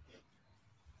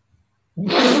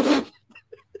 This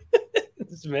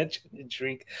mentioned the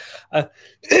drink.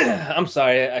 I'm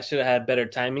sorry. I should have had better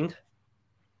timing.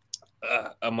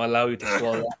 I'm gonna allow you to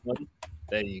swallow that one.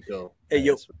 There you go. Hey,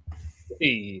 yo.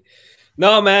 Hey.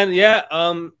 No, man. Yeah.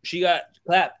 She got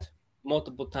clapped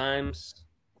multiple times.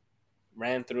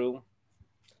 Ran through.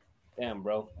 Damn,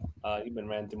 bro. You've been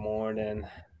ran through more than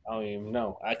I don't even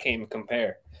know. I can't even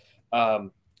compare.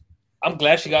 I'm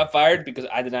glad she got fired because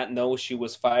I did not know she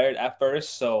was fired at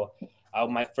first. So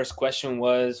my first question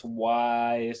was,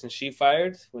 why isn't she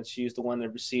fired when she's the one that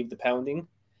received the pounding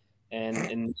and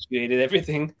initiated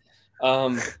everything?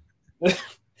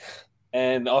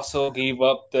 And also gave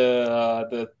up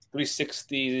the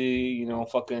 360,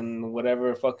 fucking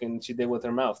whatever fucking she did with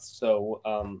her mouth. So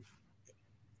I'm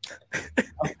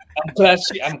glad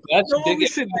she did. We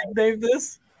should name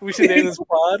this. We should name this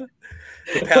pod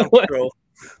the Pound Patrol.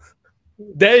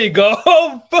 There you go.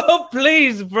 Oh,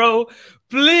 please, bro.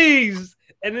 Please.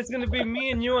 And it's going to be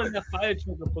me and you on the fire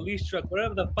truck or police truck,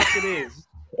 whatever the fuck it is.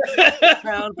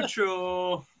 Pound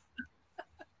Patrol.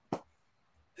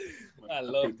 I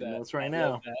love that. That's right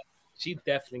now. She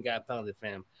definitely got pounded,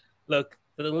 fam. Look,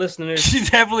 for the listeners. She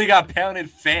definitely got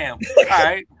pounded, fam. All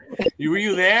right. Were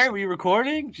you there? Were you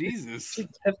recording? Jesus. She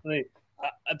definitely.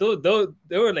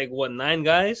 There were like, what, 9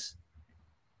 guys?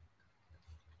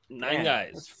 9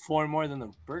 guys. That's 4 more than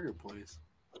the burger place.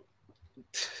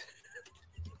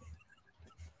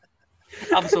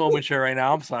 I'm so immature right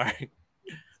now. I'm sorry.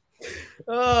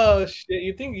 Oh shit!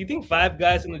 You think Five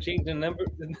Guys gonna change the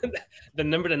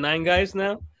number to 9 guys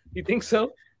now? You think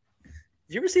so?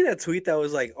 You ever see that tweet that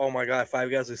was like, "Oh my god,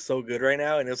 Five Guys is so good right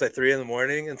now," and it was like 3 a.m,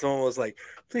 and someone was like,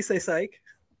 "Please say psych."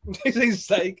 They say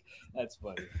psych. That's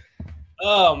funny.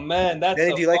 Oh man, that's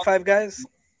Danny, do you like Five Guys?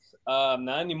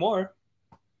 Not anymore.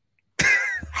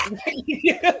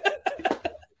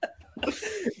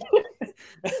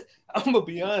 I'm gonna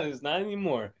be honest, not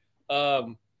anymore.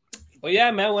 But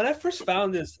yeah, man, when I first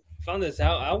found this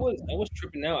out, I was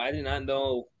tripping out. I did not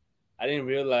know, I didn't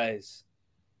realize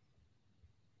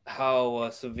how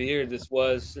severe this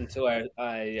was until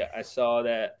I saw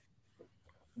that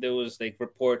there was like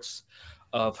reports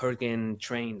of her getting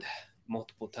trained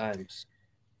multiple times.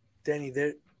 Danny,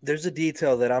 there's a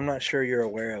detail that I'm not sure you're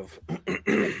aware of.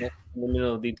 Let me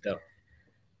know the detail.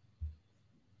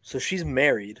 So she's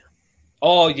married.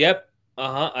 Oh, yep.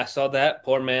 I saw that.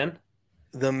 Poor man.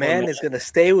 The man is going to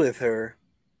stay with her.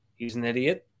 He's an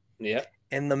idiot. Yep.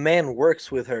 And the man works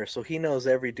with her, so he knows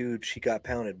every dude she got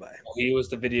pounded by. He was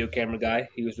the video camera guy.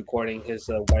 He was recording his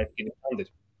wife getting pounded.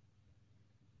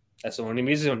 That's the only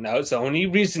reason. Now it's the only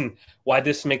reason why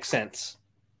this makes sense.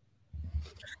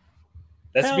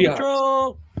 Let's be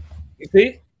honest. You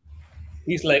see?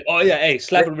 He's like, oh yeah, hey,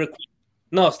 slap it real quick.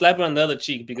 No, slap it on the other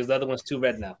cheek because the other one's too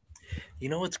red now. You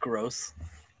know what's gross?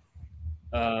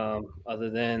 Other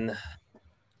than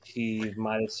he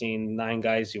might have seen 9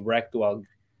 guys erect while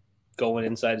going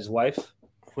inside his wife.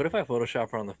 What if I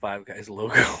Photoshop her on the Five Guys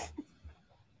logo?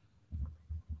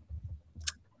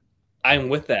 I'm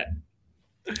with that.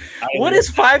 What is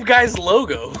Five Guys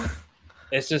logo?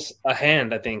 It's just a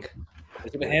hand, I think.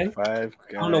 Is it a hand? Five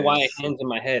Guys. I don't know why a hand's in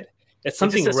my head. It's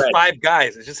something it just says red. Five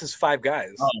Guys. It just says Five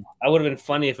Guys. I would have been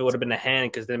funny if it would have been a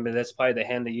hand, because then that's probably the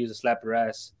hand they use to slap your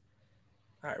ass.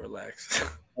 All right, relax.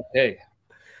 Okay.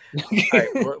 All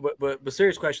right, but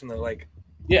serious question though, like,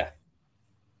 yeah,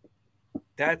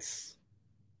 that's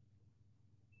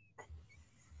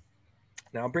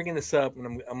now I'm bringing this up, and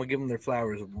I'm gonna give them their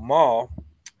flowers. Maul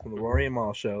from the Rory and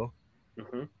Maul show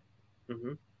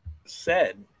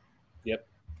said, "Yep,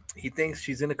 he thinks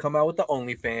she's gonna come out with the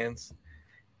OnlyFans,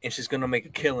 and she's gonna make a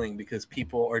killing because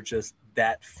people are just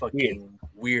that fucking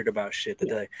weird about shit that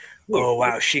they're like, oh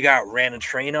wow, she got ran a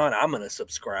train on. I'm gonna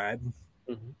subscribe."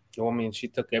 Well, I mean, she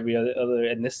took every other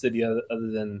ethnicity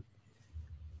other than,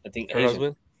 I think, her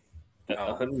Asian.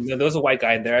 husband. There was a white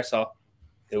guy in there. I saw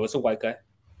there was a white guy,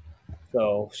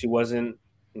 so she wasn't,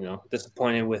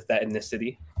 disappointed with that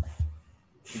ethnicity.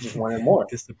 She just wanted more.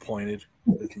 Disappointed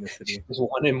with ethnicity. She just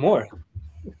wanted more.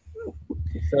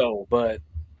 So, but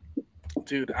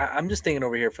dude, I'm just thinking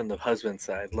over here from the husband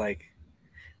side. Like,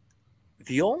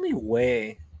 the only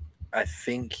way I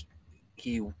think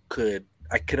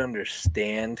I could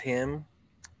understand him,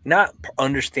 not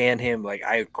understand him like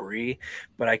I agree,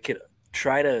 but I could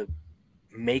try to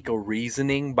make a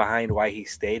reasoning behind why he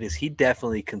stayed, is he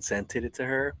definitely consented it to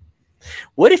her.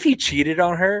 What if he cheated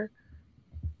on her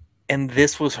and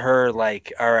this was her,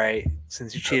 like, all right,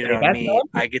 since you cheated on me,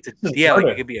 I get to, like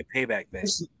it could be a payback thing.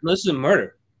 This is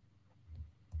murder.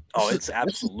 Oh, it's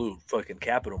absolute fucking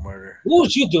capital murder. What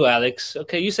would you do, Alex?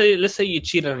 Okay, let's say you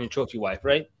cheated on your trophy wife,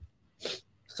 right?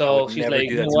 So she's never like,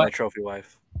 do that to my trophy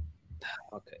wife.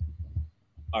 Okay.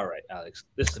 All right, Alex.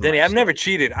 This is Denny, I've never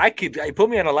cheated. I put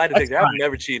me on a lie detector. I've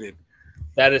never cheated.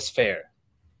 That is fair.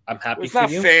 I'm happy it's for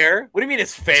not you. Fair. What do you mean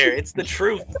it's fair? It's the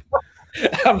truth.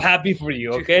 I'm happy for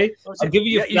you, okay? I'll give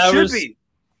you your flowers. You should be.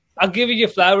 I'll give you your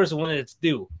flowers when it's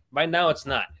due. Right now it's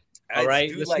not. All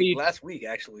right. It's due like last week,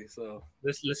 actually. So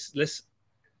let's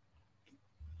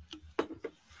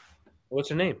What's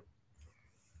her name?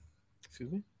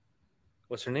 Excuse me?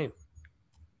 What's her name?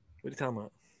 What are you talking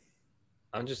about?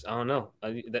 I don't know.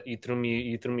 You threw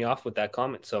me off with that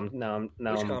comment. So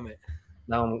Which comment?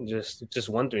 Now I'm just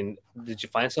wondering, did you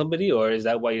find somebody, or is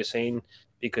that why you're saying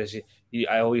because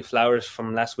I owe you flowers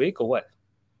from last week, or what?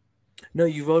 No,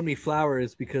 you've owed me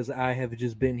flowers because I have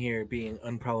just been here being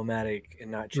unproblematic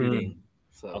and not cheating.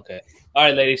 So okay, all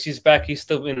right, ladies, he's back. He's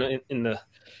still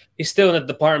he's still in the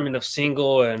department of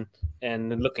single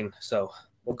and looking. So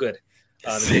we're good.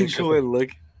 Single and look.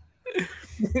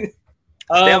 Stay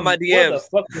on my DMs.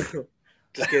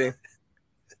 Just kidding.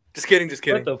 Just kidding.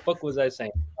 What the fuck was I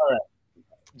saying? All right.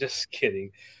 Just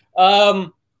kidding.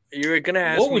 You were gonna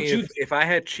ask me if I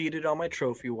had cheated on my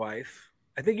trophy wife.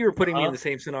 I think you were putting me in the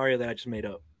same scenario that I just made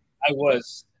up. I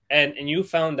was, and you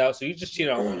found out. So you just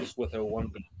cheated on her just with her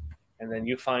one beat, and then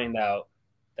you find out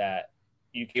that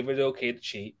you gave her the okay to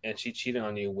cheat, and she cheated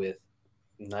on you with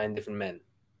 9 different men.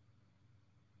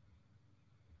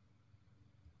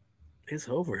 It's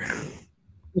over.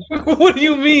 What do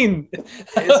you mean?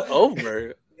 It's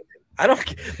over. I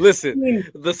don't listen.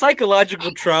 The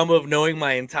psychological trauma of knowing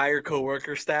my entire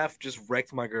coworker staff just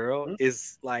wrecked my girl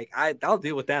is like I'll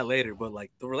deal with that later. But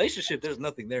like the relationship, there's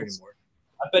nothing there anymore.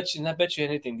 I bet you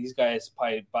anything. These guys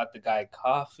probably bought the guy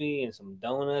coffee and some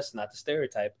donuts. Not the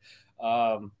stereotype,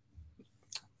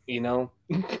 you know.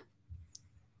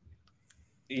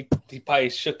 He probably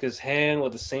shook his hand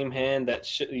with the same hand that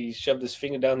he shoved his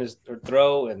finger down her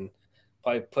throat and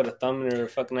probably put a thumb in her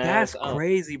fucking ass. That's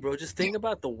crazy, bro. Just think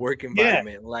about the work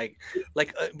environment.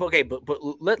 Okay, but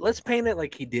let's paint it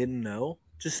like he didn't know.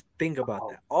 Just think about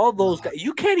that. All those guys,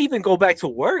 you can't even go back to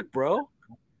work, bro.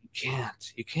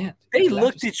 You can't. They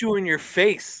looked at you in your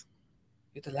face.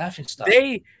 Get the laughing stock.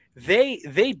 They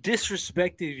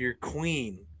disrespected your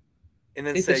queen. And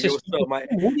then said, "Yo, so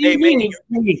hey man, you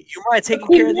mind taking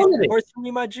care of these reports for me,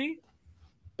 my G?"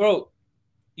 Bro,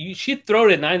 she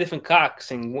thrown at 9 different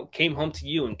cocks and came home to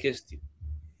you and kissed you.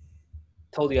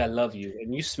 Told you I love you,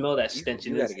 and you smell that stench.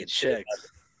 You gotta get checked.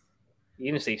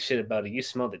 You didn't say shit about it. You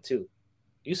smelled it too.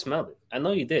 You smelled it. I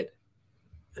know you did.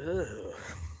 Ugh.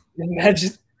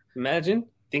 Imagine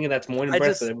thinking that's morning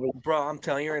breath. Bro, I'm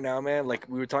telling you right now, man. Like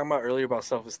we were talking about earlier about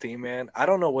self-esteem, man. I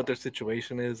don't know what their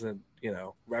situation is, and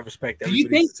I respect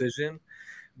everybody's decision.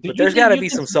 But there's got to be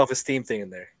some self-esteem thing in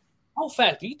there. Oh,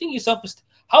 fact. Do you think your self-esteem?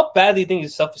 How bad do you think your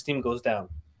self-esteem goes down?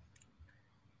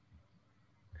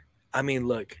 I mean,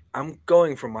 look, I'm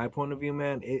going from my point of view,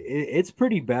 man. It's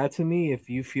pretty bad to me if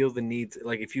you feel the need,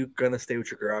 like if you're gonna stay with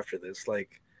your girl after this, like.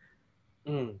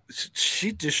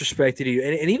 She disrespected you,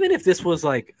 and even if this was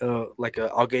like a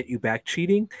I'll get you back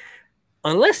cheating,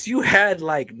 unless you had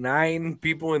like 9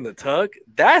 people in the tug,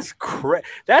 that's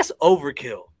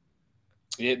overkill.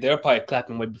 Yeah, they're probably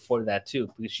clapping way before that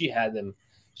too, because she had them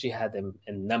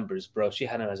in numbers, bro. She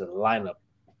had them as a lineup.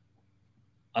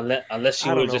 Unless she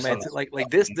was just man.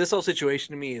 Like this whole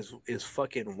situation to me is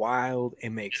fucking wild.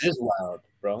 It is wild,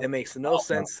 bro. It makes no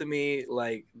sense to me.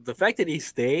 Like the fact that he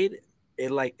stayed.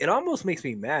 It almost makes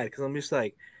me mad because I'm just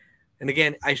like, and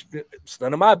again, it's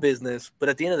none of my business. But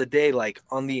at the end of the day, like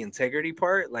on the integrity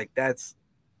part, like that's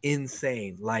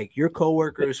insane. Like your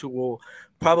coworkers who will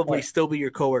probably still be your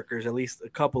coworkers, at least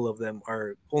a couple of them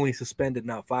are only suspended,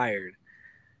 not fired.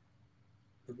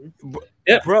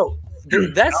 Yeah, bro,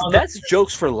 that's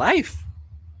jokes for life.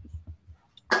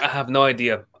 I have no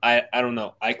idea. I don't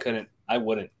know. I couldn't. I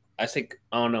wouldn't. I think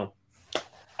I don't know.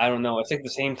 I don't know. I think the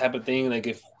same type of thing. Like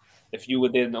if you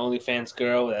would date an OnlyFans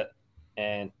girl that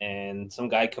and some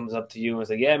guy comes up to you and is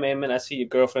like, "Yeah, man, I see your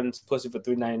girlfriend's pussy for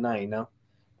 $3.99." You know,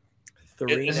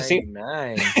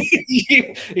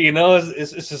 $3.99. You know,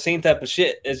 it's the same type of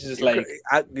shit. It's just like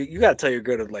you gotta tell your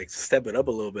girl to like step it up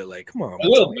a little bit. Like, come on, a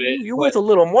little bit. You're worth a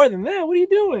little more than that. What are you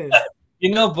doing?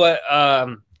 You know, but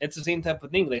it's the same type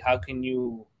of thing. Like, how can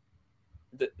you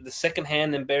the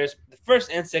secondhand embarrassment, the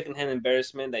first and secondhand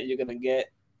embarrassment that you're gonna get?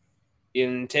 Your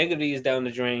integrity is down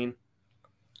the drain.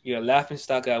 You're a laughing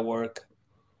stock at work.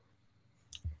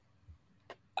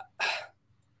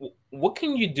 What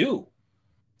can you do?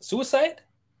 Suicide?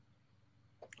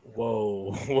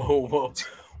 Whoa,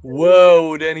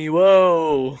 Denny,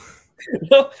 whoa.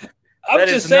 That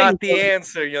is not the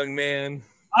answer, young man.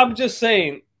 I'm just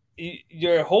saying,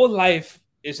 your whole life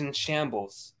is in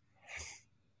shambles.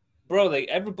 Bro, like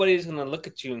everybody's gonna look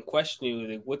at you and question you,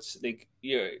 like what's like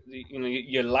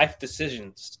your life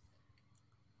decisions.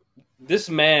 This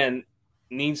man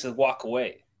needs to walk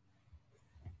away.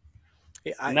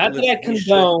 Yeah, I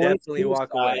condone definitely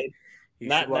walk away.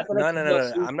 No.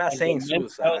 I'm not saying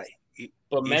suicide.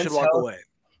 But you should walk away.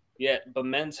 Yeah, but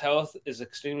men's health is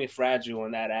extremely fragile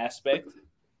in that aspect.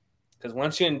 Because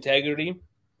once your integrity,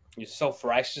 your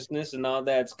self-righteousness and all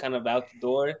that, it's kind of out the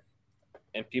door.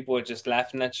 And people are just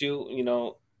laughing at you, you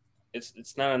know,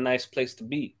 it's not a nice place to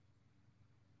be.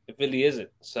 It really isn't.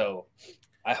 So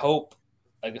I hope,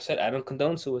 like I said, I don't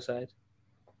condone suicide.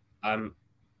 I'm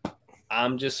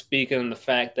just speaking on the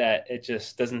fact that it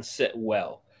just doesn't sit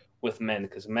well with men,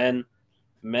 because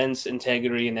men's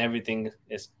integrity and everything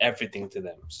is everything to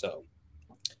them. So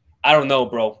I don't know,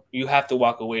 bro. You have to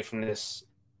walk away from this.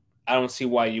 I don't see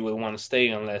why you would want to stay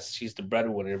unless she's the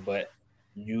breadwinner, but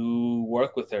you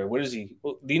work with her. What is he?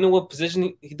 Do you know what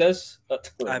position he does?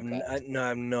 I have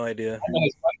no idea.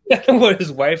 I know what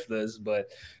his wife does,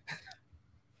 but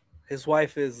his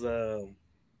wife is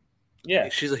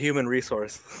she's a human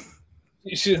resource.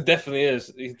 She definitely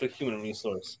is. He's the human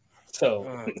resource. So,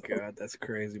 oh god, that's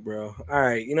crazy, bro. All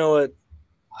right, you know what?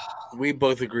 We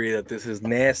both agree that this is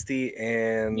nasty,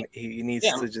 and he needs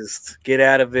to just get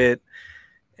out of it.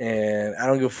 And I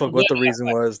don't give a fuck what the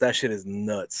reason was. That shit is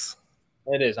nuts.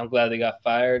 It is. I'm glad they got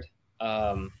fired.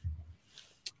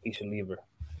 he should leave her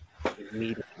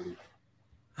immediately.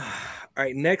 All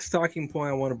right, next talking point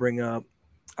I want to bring up.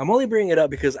 I'm only bringing it up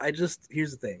because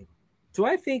here's the thing. Do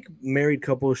I think married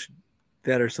couples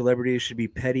that are celebrities should be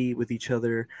petty with each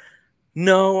other?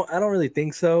 No, I don't really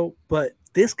think so. But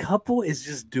this couple is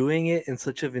just doing it in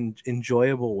such an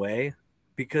enjoyable way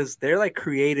because they're like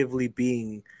creatively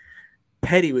being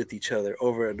petty with each other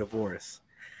over a divorce.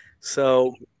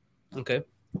 So, Okay.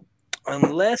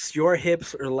 unless your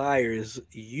hips are liars,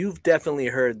 you've definitely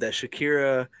heard that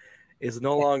Shakira is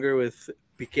no longer with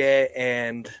Pique,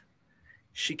 and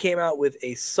she came out with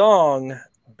a song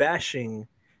bashing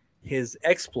his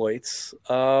exploits.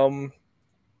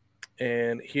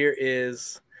 And here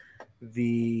is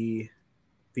the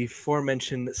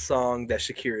aforementioned song that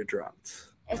Shakira dropped.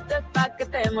 Esto es pa' que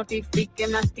te mortifique,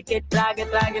 mastique, trague,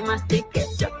 trague, mastique.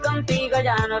 Yo contigo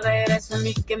ya no regreso,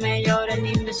 ni que me llore,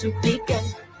 ni me suplique.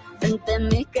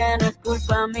 Entendí que no es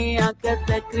culpa mía que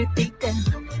te critiquen.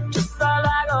 Yo solo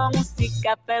hago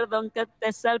música, perdón que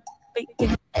te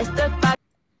salpique. Esto es pa'.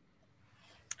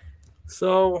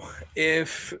 So,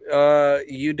 if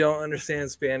you don't understand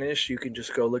Spanish, you can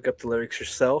just go look up the lyrics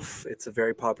yourself. It's a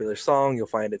very popular song. You'll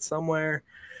find it somewhere.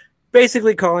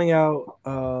 Basically calling out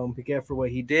Piqué for what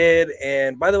he did.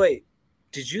 And by the way,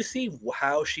 did you see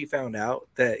how she found out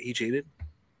that he cheated?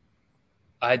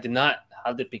 I did not.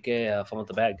 How did Piqué fall out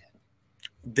the bag?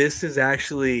 This is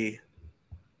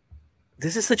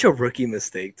such a rookie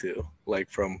mistake too, like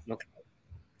from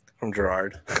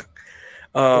Gerard.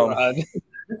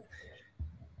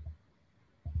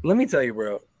 Let me tell you,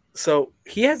 bro. So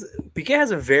Piqué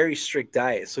has a very strict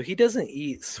diet, so he doesn't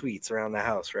eat sweets around the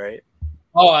house, right?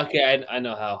 Oh, okay. I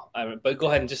know how. But go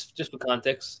ahead and just for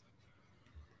context.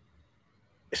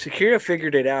 Shakira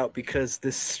figured it out because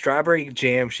this strawberry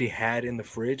jam she had in the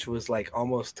fridge was like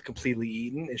almost completely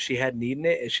eaten, and she hadn't eaten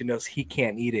it, and she knows he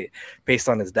can't eat it based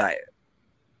on his diet.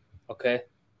 Okay.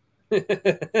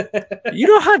 You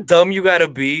know how dumb you gotta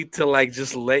be to like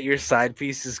just let your side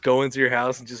pieces go into your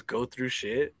house and just go through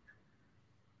shit,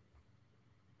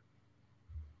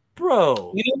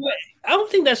 bro. You know what? I don't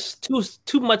think that's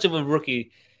too much of a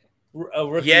rookie.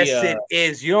 Yes, it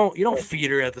is. You don't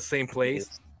feed her at the same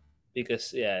place.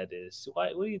 Because it is.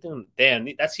 Why? What are you doing? Damn,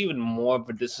 that's even more of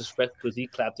a disrespect because he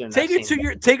clapped her. Take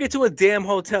her to a damn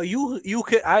hotel. You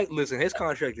could. Listen. His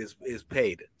contract is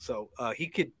paid, so he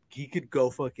could go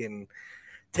fucking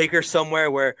take her somewhere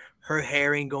where her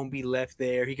hair ain't gonna be left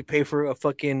there. He could pay for a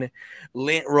fucking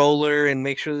lint roller and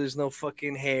make sure there's no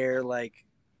fucking hair. Like,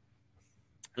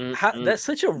 that's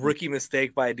such a rookie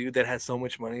mistake by a dude that has so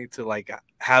much money to like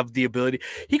have the ability.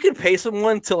 He could pay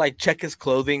someone to like check his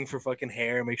clothing for fucking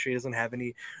hair and make sure he doesn't have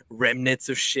any remnants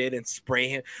of shit and spray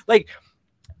him. Like,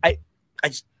 I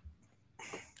just,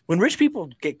 when rich people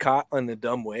get caught in a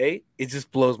dumb way, it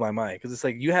just blows my mind because it's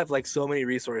like you have like so many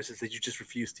resources that you just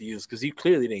refuse to use because you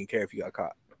clearly didn't care if you got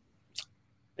caught.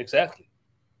 Exactly.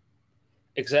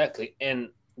 And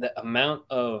the amount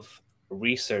of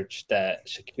research that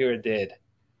Shakira did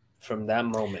from that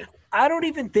moment. I don't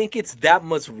even think it's that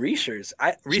much research.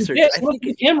 I think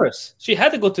the cameras. She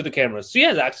had to go to the cameras. She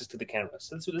has access to the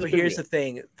cameras. But here's the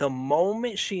thing: the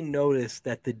moment she noticed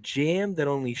that the jam that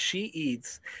only she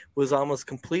eats was almost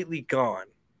completely gone,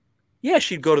 yeah,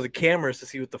 she'd go to the cameras to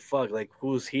see what the fuck, like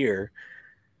who's here.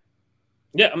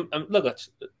 Yeah, look,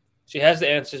 she has the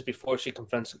answers before she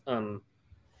confronts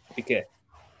Piqué.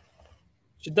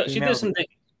 She did something.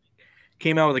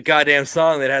 Came out with a goddamn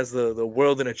song that has the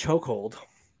world in a chokehold.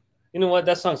 You know what?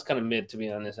 That song's kind of mid, to be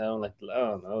honest. I don't know.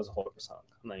 It was a horrible song.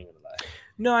 I'm not even gonna lie.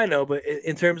 No, I know, but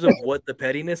in terms of what the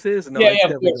pettiness is, no, it's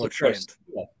definitely no trend.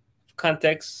 Yeah.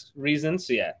 Context reasons,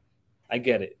 yeah, I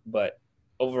get it. But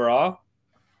overall,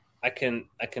 I can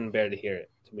bear to hear it.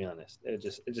 To be honest, it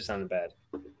just sounded bad.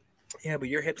 Yeah, but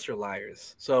your hips are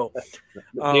liars. So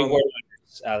they were,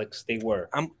 Alex. They were.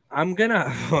 I'm gonna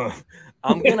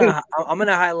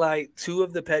highlight two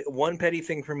of one petty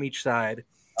thing from each side.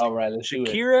 All right, let's do it.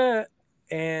 Shakira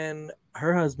and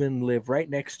her husband live right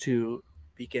next to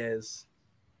Piqué's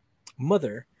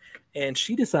mother, and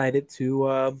she decided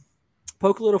to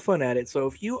poke a little fun at it. So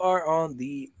if you are on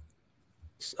the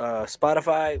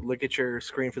Spotify, look at your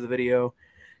screen for the video.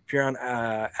 If you're on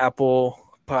Apple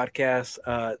Podcasts,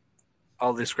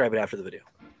 I'll describe it after the video.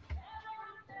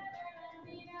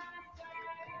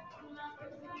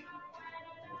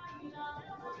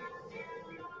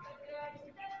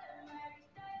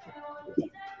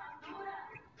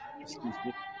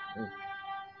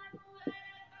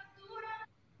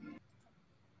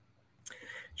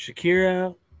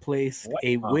 Shakira placed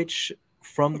a witch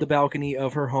from the balcony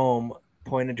of her home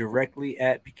pointed directly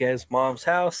at Piqué's mom's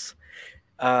house.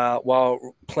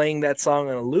 while playing that song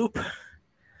on a loop.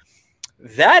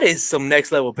 That is some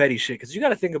next level petty shit. Because you got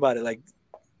to think about it. Like,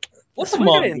 What's the the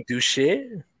swinger mom? didn't do shit.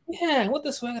 Yeah, what the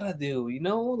suegra do? You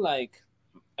know, like,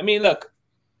 I mean, look,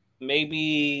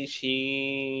 maybe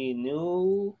she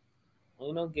knew.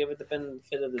 You know, give it the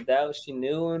benefit of the doubt. She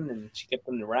knew, and she kept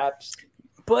them the raps.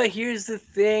 But here's the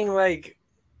thing, like,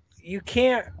 you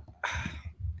can't.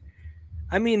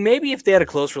 I mean, maybe if they had a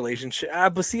close relationship,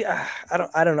 but see, I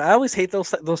don't know. I always hate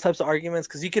those types of arguments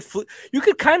because you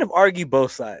could kind of argue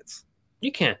both sides.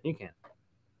 You can.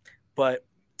 But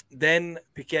then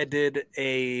Piquet did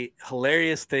a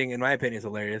hilarious thing, in my opinion, is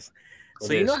hilarious.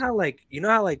 So you know how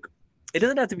it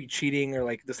doesn't have to be cheating or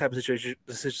like this type of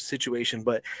situation,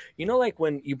 but you know, like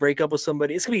when you break up with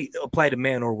somebody, it's gonna be applied to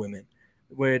men or women,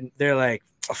 when they're like,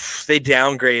 they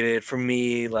downgraded from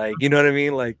me, like, you know what I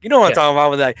mean? Like, you know what I'm talking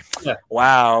about with that?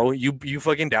 Wow, you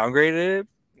fucking downgraded it,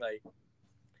 like.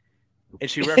 And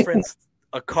she referenced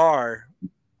a car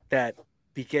that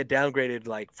Piquet downgraded,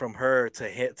 like from her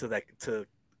to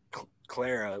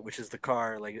Clara, which is the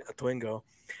car, like a Twingo.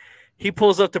 He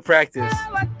pulls up to practice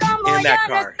in that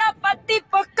car.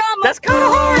 That's kind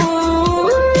of hard.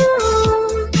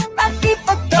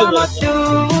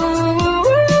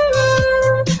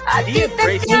 He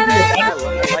embraced it.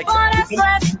 I like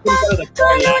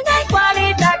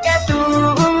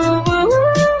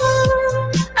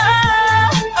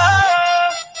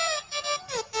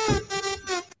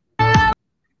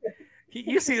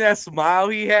You see that smile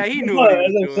he had? He knew what he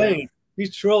was doing.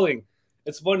 He's trolling.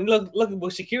 It's funny. Look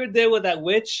what Shakira did with that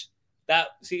witch. I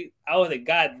was like,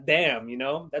 God damn, you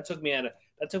know, that took me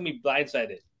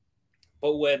blindsided.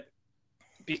 But what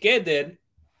Piqué did,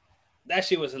 that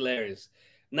shit was hilarious.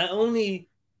 Not only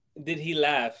did he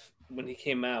laugh when he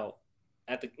came out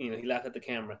he laughed at the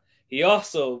camera. He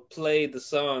also played the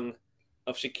song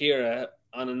of Shakira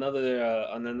on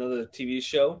another TV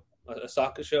show, a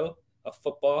soccer show, a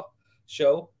football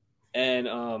show, and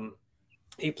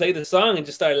he played the song and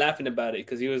just started laughing about it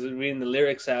because he was reading the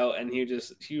lyrics out, and he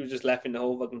was just laughing the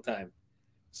whole fucking time.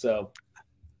 So,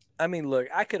 I mean, look,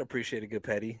 I could appreciate a good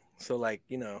petty. So, like,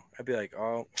 you know, I'd be like,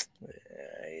 oh,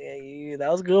 yeah, that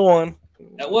was a good one.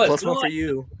 That was plus one for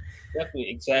you. Definitely,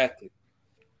 exactly.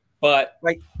 But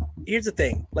like, here's the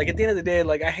thing. Like, at the end of the day,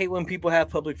 like, I hate when people have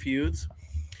public feuds,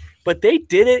 but they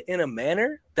did it in a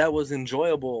manner that was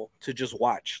enjoyable to just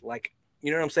watch. Like,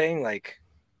 you know what I'm saying? Like,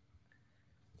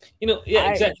 you know, yeah,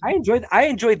 exactly. I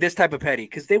enjoyed this type of petty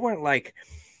because they weren't like,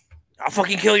 I'll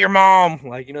fucking kill your mom.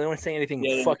 Like, you know, they weren't saying anything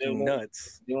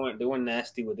nuts. They weren't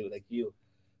nasty with it like you.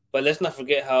 But let's not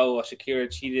forget how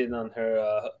Shakira cheated on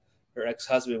her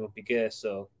ex-husband with Piqué.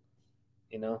 So,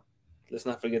 you know, let's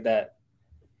not forget that.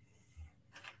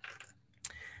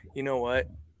 You know what?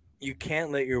 You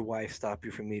can't let your wife stop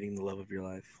you from meeting the love of your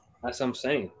life. That's what I'm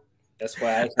saying. That's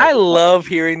why I love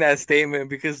hearing that statement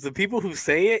because the people who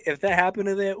say it, if that happened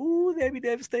to them, they'd be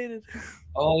devastated.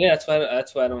 Oh yeah,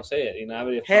 that's why I don't say it. You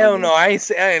know, hell no, I ain't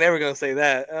never gonna say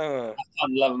that. I'm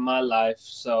the love of my life,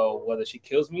 so whether she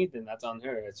kills me, then that's on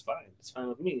her. It's fine. It's fine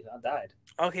with me. I died.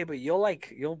 Okay, but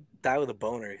you'll die with a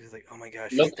boner because like, oh my gosh,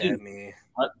 she stabbed me.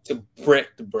 To brick,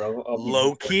 bro.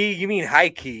 Low key? You mean high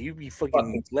key? You be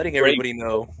fucking letting everybody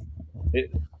know.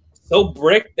 So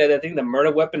brick that I think the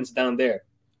murder weapon's down there.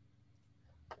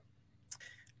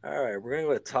 All right, we're gonna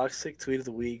go to toxic tweet of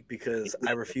the week because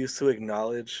I refuse to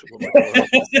acknowledge what my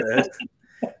co-host said.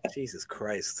 Jesus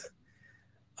Christ.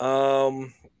 All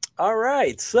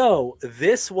right, so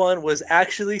this one was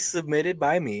actually submitted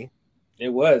by me. It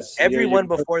was. Everyone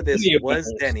before this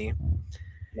was Denny,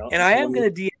 and I am gonna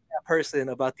DM that person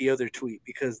about the other tweet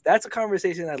because that's a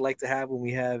conversation I'd like to have when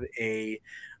we have a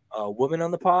woman on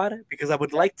the pod because I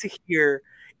would like to hear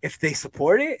if they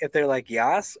support it, if they're like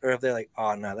yes, or if they're like,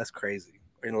 oh no, that's crazy.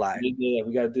 In live. Yeah,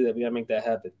 we gotta do that. We gotta make that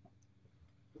happen.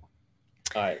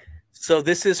 All right. So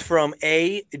this is from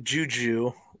A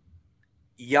Juju.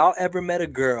 Y'all ever met a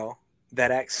girl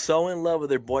that acts so in love with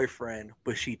her boyfriend,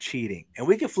 but she cheating? And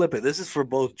we can flip it. This is for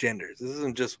both genders. This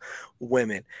isn't just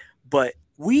women. But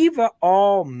we've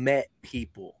all met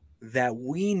people that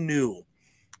we knew,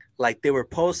 like they were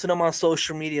posting them on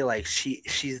social media, like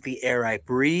she's the air I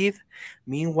breathe.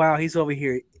 Meanwhile, he's over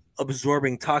here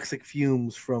absorbing toxic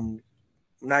fumes from.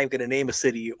 I'm not even gonna name a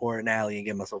city or an alley and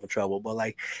get myself in trouble, but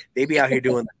like they be out here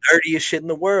doing the dirtiest shit in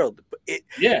the world.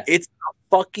 It's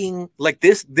fucking like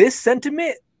this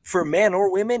sentiment for men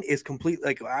or women is complete.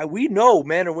 Like we know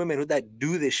men or women that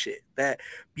do this shit, that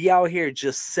be out here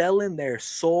just selling their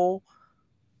soul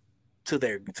to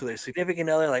their significant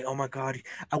other. Like, oh my god,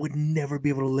 I would never be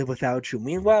able to live without you.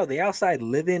 Meanwhile, they outside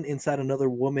living inside another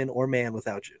woman or man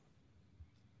without you.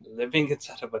 living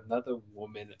inside of another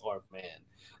woman or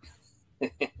man.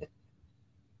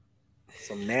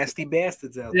 Some nasty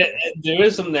bastards out there. There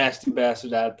is some nasty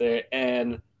bastard out there,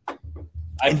 and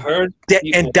I've heard.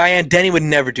 And Denny would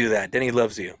never do that. Denny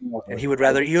loves you, and he would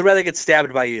rather get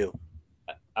stabbed by you.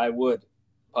 I would.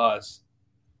 Pause.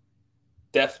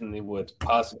 Definitely would.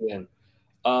 Pause again.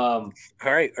 All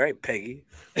right, Peggy.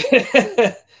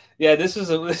 Yeah, this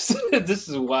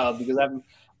is wild because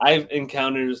I've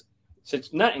encountered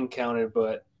not encountered,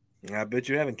 but I bet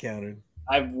you have encountered.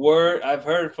 I've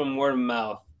heard from word of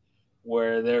mouth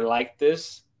where they're like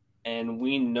this, and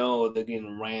we know they're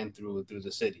getting ran through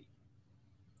the city.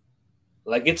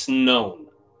 Like it's known,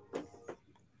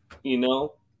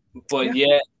 but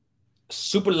yet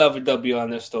super lovey-dovey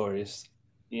on their stories,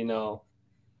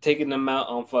 taking them out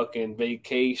on fucking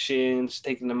vacations,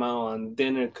 taking them out on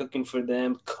dinner, cooking for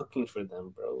them,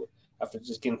 bro, after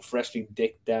just getting freshly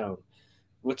dicked down,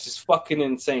 which is fucking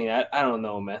insane. I don't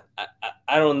know, man.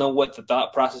 I don't know what the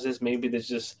thought process is. Maybe there's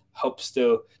just helps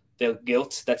their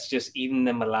guilt that's just eating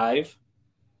them alive.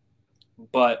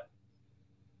 But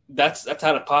that's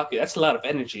out of pocket. That's a lot of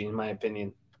energy, in my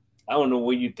opinion. I don't know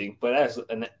what you think, but that's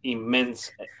an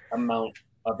immense amount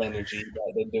of energy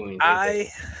that they're doing.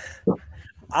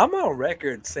 I'm on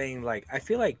record saying, like, I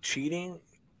feel like cheating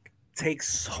takes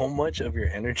so much of your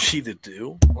energy to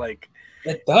do. Like,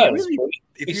 it does.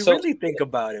 If you really think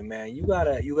about it, man, you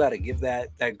gotta give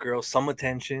that girl some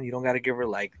attention. You don't gotta give her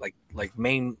like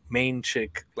main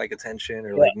chick like attention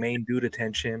or like main dude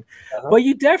attention. But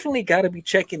you definitely gotta be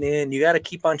checking in. You gotta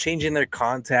keep on changing their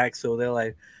contacts so they're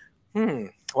like,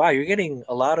 wow, you're getting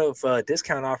a lot of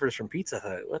discount offers from Pizza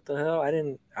Hut. What the hell?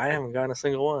 I haven't gotten a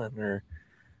single one. Or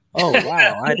oh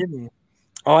wow, I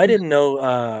didn't know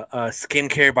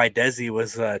Skincare by Desi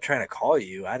was trying to call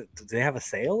you. Did they have a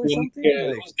sale or something?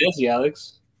 Who's Desi,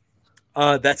 Alex?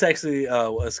 That's actually a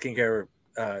skincare.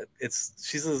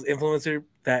 She's an influencer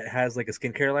that has like a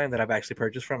skincare line that I've actually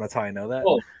purchased from. That's how I know that.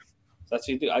 Oh, that's what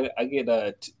you do. I get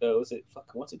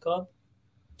what's it called?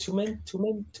 Two mil.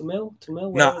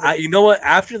 No, you know what?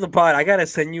 After the pod, I gotta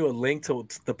send you a link to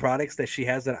the products that she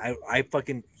has that I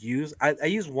fucking use. I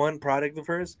use one product of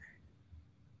hers.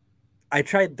 I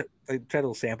tried a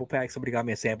little sample pack. Somebody got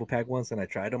me a sample pack once, and I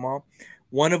tried them all.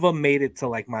 One of them made it to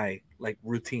like my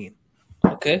routine.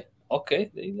 Okay. Look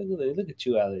at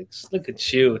you, Alex. Look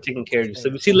at you taking care of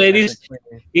yourself. You see, ladies,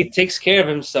 he takes care of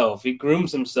himself. He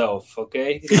grooms himself.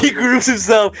 Okay. He grooms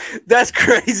himself. That's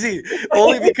crazy.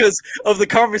 Only because of the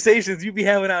conversations you be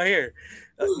having out here.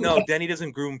 No, Denny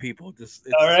doesn't groom people.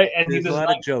 All right, and he does a lot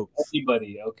not of jokes.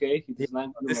 Anybody, okay? He does not.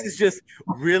 This is just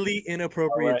really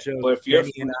inappropriate jokes. But if you're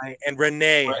Denny and I and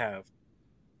Renee have.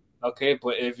 Okay,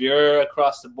 but if you're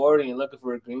across the board and you're looking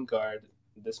for a green card,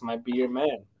 this might be your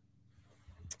man.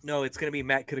 No, it's gonna be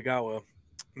Matt Kitagawa.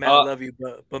 Matt, I love you,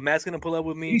 but Matt's gonna pull up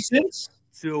with me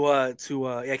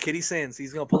to Kitty Sins.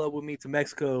 He's gonna pull up with me to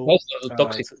Mexico,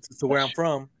 to where I'm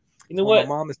from. You know what?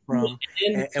 My mom is from,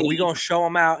 and we gonna show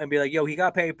him out and be like, "Yo, he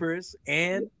got papers,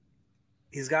 and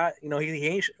he's got, he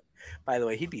ain't." By the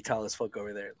way, he'd be tall as fuck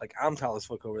over there. Like I'm tall as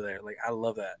fuck over there. Like I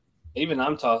love that. Even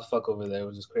I'm tall as fuck over there,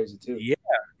 which is crazy too. Yeah,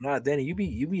 nah, Denny, you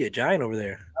be a giant over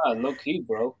there. Low key,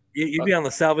 bro. You be on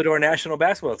the Salvador national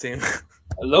basketball team.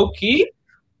 Low key,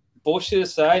 bullshit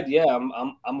aside, yeah,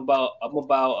 I'm about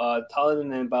taller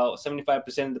than about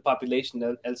 75% of the population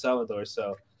of El Salvador,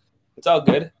 so it's all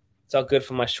good. It's all good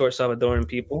for my short Salvadoran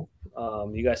people.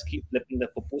 You guys keep flipping the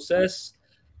pupusas.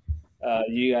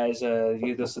 You guys,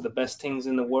 those are the best things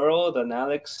in the world. And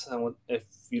Alex, if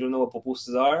you don't know what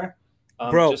pupusas are,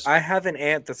 bro, I have an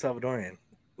aunt that's Salvadorian.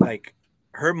 Like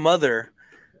her mother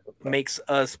makes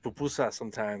us pupusas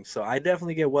sometimes, so I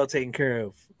definitely get well taken care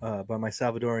of by my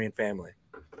Salvadorian family.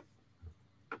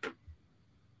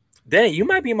 Danny, you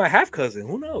might be my half cousin.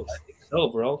 Who knows? I think so,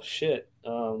 bro. Shit.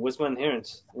 Where's my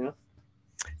inheritance?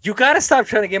 You gotta stop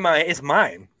trying to get my. It's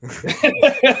mine.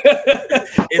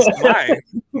 It's mine.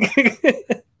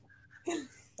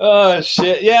 Oh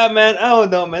shit! Yeah, man. I don't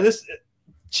know, man. This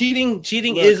cheating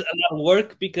is a lot of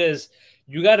work because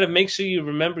you got to make sure you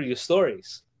remember your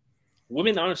stories.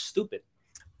 Women aren't stupid.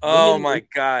 Oh my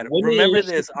God! Remember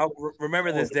this.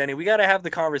 Remember this, Danny. We got to have the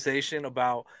conversation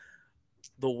about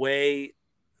the way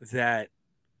that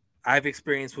I've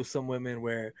experienced with some women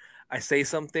where I say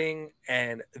something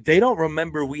and they don't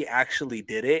remember we actually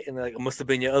did it, and they're like, "It must have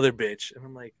been your other bitch." And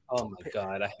I'm like, "Oh my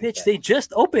God, bitch! They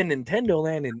just opened Nintendo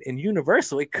Land in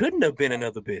Universal. It couldn't have been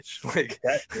another bitch." Like,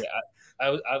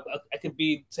 I could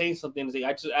be saying something like,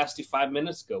 "I just asked you 5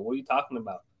 minutes ago. What are you talking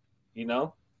about?"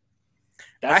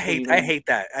 I hate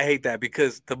that. I hate that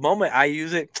because the moment I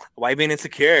use it, why being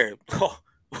insecure? Oh,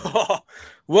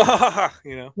 Whoa,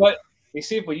 you know. But you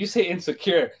see, but you say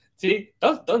insecure. See,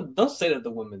 don't say that to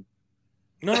the women.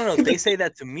 No. They say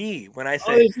that to me when I Oh,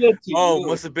 say, they say it to "Oh, you.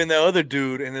 must have been the other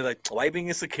dude," and they're like, "Why being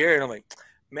insecure?" And I'm like,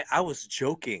 "Man, I was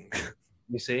joking."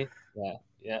 You see?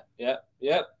 Yeah.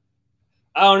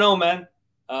 I don't know, man.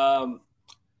 I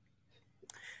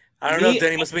don't know.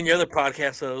 Denny must have been your other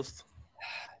podcast host.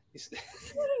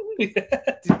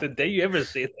 The day you ever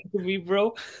say that to me,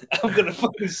 bro, I'm gonna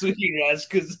fucking sue your ass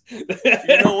because You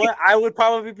know what? I would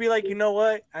probably be like, you know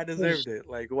what? I deserved it.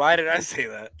 Like, why did I say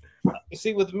that? You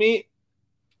see, with me,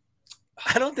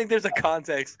 I don't think there's a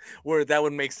context where that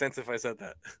would make sense if I said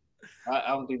that. I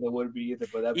don't think there would be either.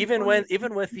 But that'd be Even funny.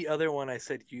 with the other one, I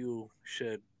said you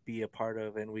should be a part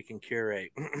of, and we can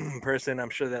curate. Person,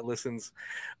 I'm sure that listens.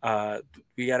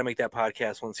 We got to make that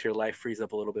podcast once your life frees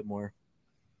up a little bit more.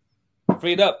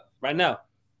 Freed up right now.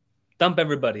 Dump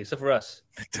everybody except for us.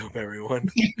 Dump everyone.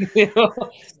 You know?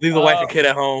 Leave the wife and kid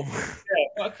at home. Yeah,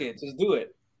 fuck it. Just do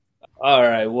it. All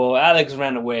right. Well, Alex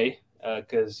ran away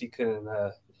because he couldn't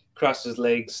cross his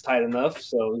legs tight enough,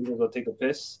 so he's gonna go take a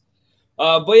piss.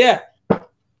 But yeah, the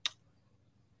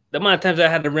amount of times I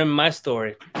had to remember my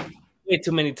story, way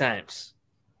too many times.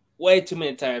 Way too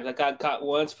many times. I got caught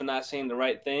once for not saying the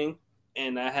right thing,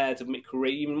 and I had to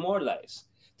create even more lies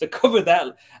to cover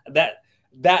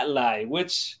that lie,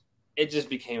 which it just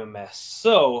became a mess.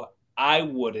 So I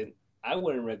wouldn't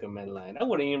recommend lying. I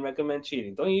wouldn't even recommend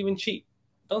cheating. Don't even cheat.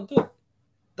 Don't do it.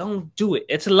 Don't do it.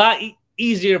 It's a lot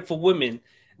easier for women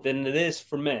than it is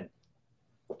for men.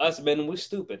 Us men, we're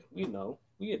stupid. We know.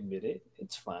 We admit it.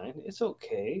 It's fine. It's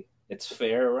okay. It's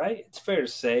fair, right? It's fair to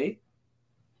say.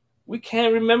 We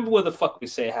can't remember what the fuck we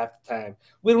say half the time.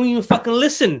 We don't even fucking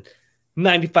listen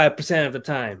 95% of the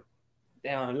time.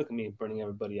 Damn, look at me burning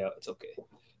everybody out. It's okay.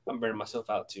 I'm burning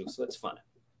myself out too, so it's fine.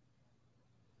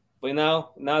 But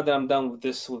now that I'm done with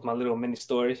this, with my little mini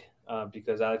story,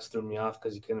 because Alex threw me off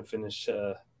because he couldn't finish,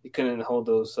 he couldn't hold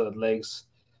those legs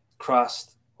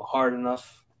crossed hard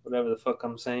enough, whatever the fuck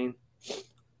I'm saying.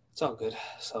 It's all good.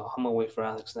 So I'm gonna wait for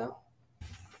Alex now.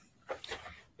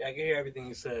 Yeah, I can hear everything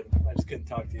you said. I just couldn't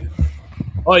talk to you.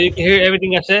 Oh, you can hear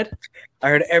everything I said? I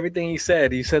heard everything you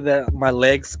said. You said that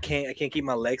I can't keep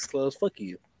my legs closed. Fuck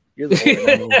you. You're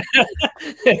the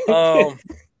one.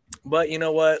 But you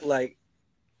know what? Like,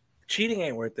 cheating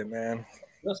ain't worth it, man.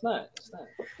 No, it's not.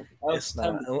 It's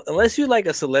not. Unless you like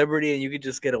a celebrity and you could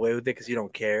just get away with it because you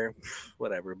don't care,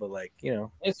 whatever. But like, you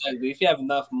know, exactly. If you have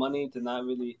enough money to not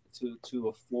really to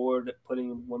afford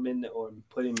putting women or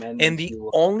putting men, and the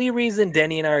only reason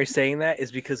Denny and I are saying that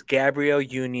is because Gabrielle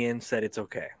Union said it's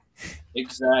okay.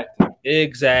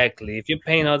 Exactly. If you're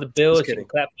paying all the bills, you can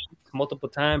clap multiple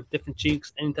times, different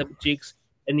cheeks, any type of cheeks,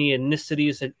 any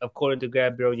ethnicities, according to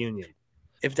Gabrielle Union.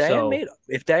 If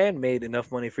Diane made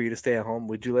enough money for you to stay at home,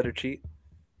 would you let her cheat?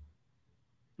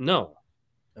 No.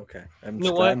 Okay. I'm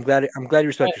glad you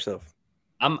respect yourself.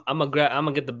 I'm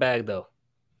gonna get the bag though.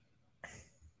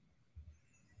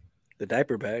 The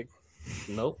diaper bag?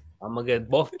 Nope. I'm gonna get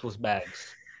both those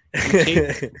bags.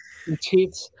 He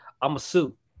cheats, I'm a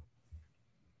sue.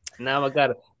 Now I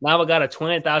got a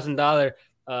 $20,000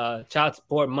 child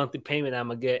support monthly payment I'm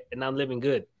gonna get, and I'm living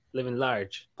good. Living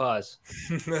large. Pause.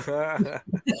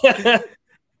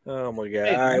 Oh my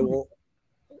god! All right, well,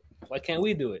 why can't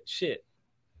we do it? Shit.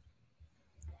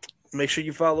 Make sure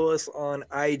you follow us on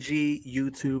IG,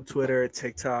 YouTube, Twitter,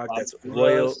 TikTok. That's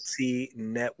Royalty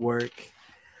Network.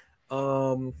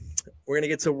 We're gonna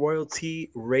get to Royalty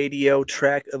Radio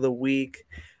Track of the Week.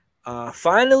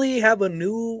 Finally, have a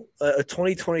new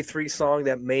 2023 song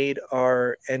that made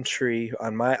our entry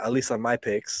on at least on my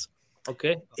picks.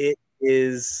 Okay. It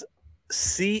is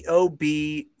COB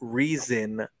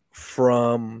Reason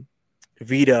from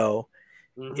Vito.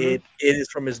 Mm-hmm. It is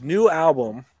from his new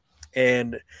album,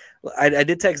 and I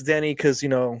did text Denny because, you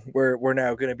know, we're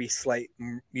now going to be slight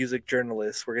music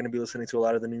journalists. We're going to be listening to a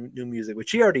lot of the new music,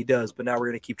 which he already does, but now we're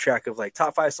going to keep track of like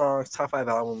top 5 songs, top 5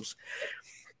 albums.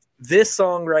 This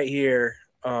song right here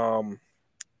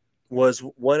was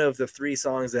one of the 3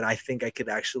 songs that I think I could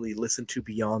actually listen to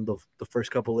beyond the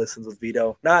first couple listens with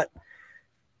Vito. Not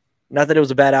that it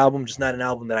was a bad album, just not an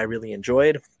album that I really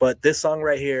enjoyed. But this song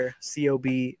right here, COB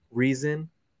Reason,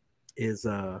 is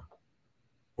one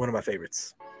of my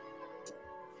favorites.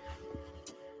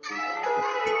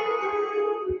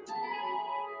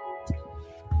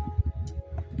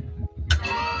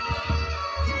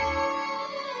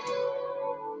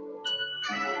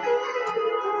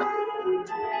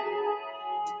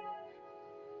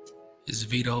 It's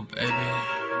Vito, baby.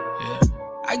 Yeah,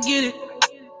 I get it.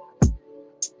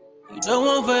 You don't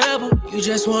want forever, you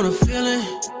just want a feeling.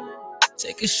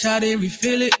 Take a shot and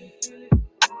refill it.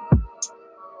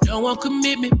 don't want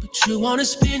commitment, but you wanna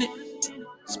spin it.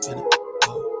 Spin it.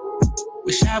 Oh.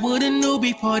 Wish I would've knew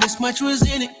before this much was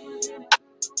in it.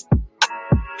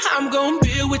 I'm gon'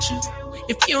 build with you.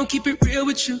 If you don't keep it real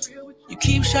with you, you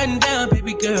keep shutting down,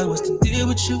 baby girl. What's the deal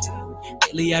with you?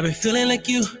 Lately I've been feeling like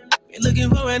you. Been looking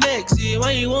for an exit.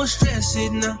 Why you won't stress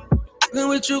it now? Been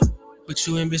with you, but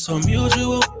you ain't been so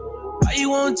mutual. Why you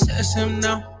won't text him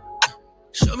now?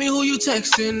 Show me who you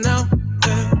texting now.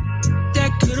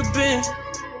 That could've been.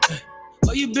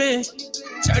 Where you been?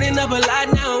 Turning up a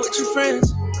lot now with your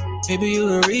friends. Baby, you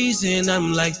the reason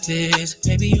I'm like this.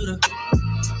 Baby, you the.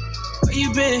 Where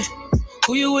you been?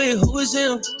 Who you with? Who is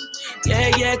him?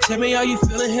 Yeah, tell me how you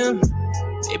feeling him.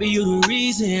 Baby, you the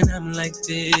reason I'm like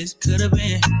this. Could've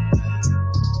been.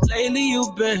 Lately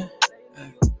you been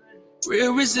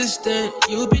real resistant.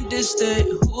 You been distant.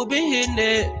 Who been hitting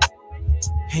it?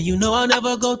 And you know I'll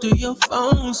never go through your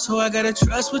phone, so I gotta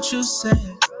trust what you said.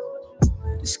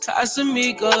 This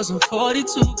Casamigos and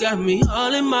 42 got me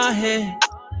all in my head.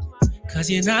 Cause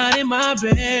you're not in my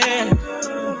bed.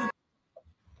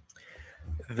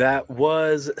 That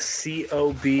was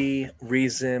COB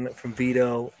Reason from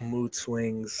Vito Mood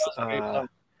Swings. Yeah,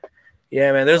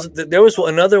 man. There was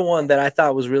another one that I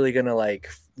thought was really gonna like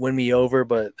win me over,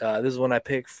 but this is one I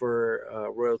picked for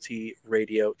Royalty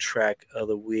Radio Track of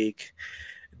the Week.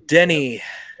 Denny,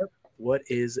 what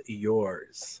is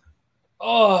yours?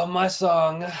 Oh, my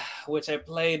song, which I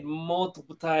played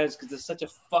multiple times because it's such a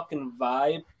fucking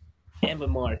vibe. Amber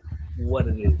Mark, what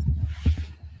it is.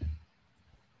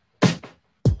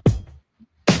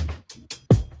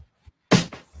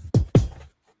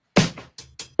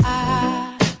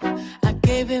 I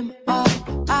gave him all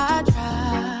I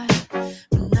tried,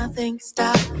 but nothing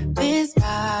stopped this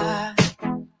ride.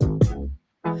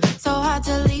 So hard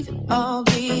to leave it all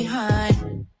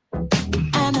behind.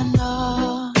 And I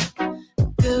know,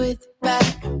 good with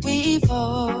bad, we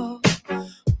fall.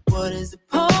 What is the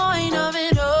point of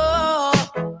it all?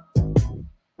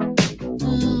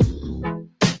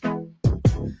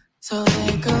 So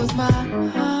there goes my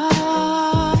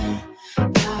heart.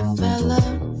 I fell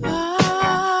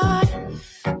apart,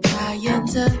 trying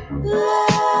to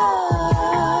love.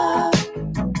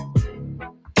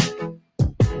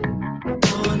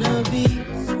 Wanna be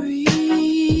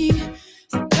free,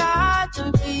 so God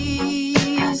to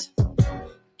please.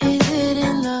 Is it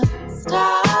in the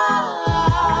stars?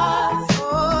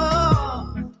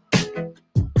 Oh.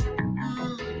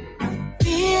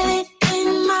 Feel it in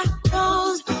my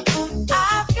bones. Oh,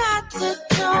 I've got to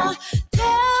know.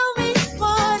 Tell me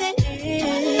what it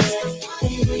is.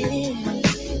 It is.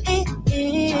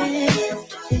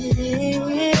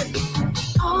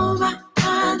 Oh, my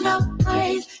mind of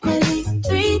praise at least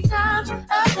 3 times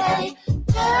a day.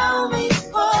 Tell me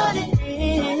what it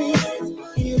is.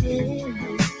 It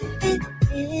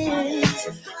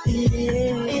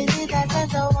is that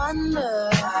sense of wonder?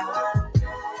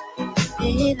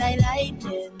 Is it like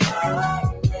lightning?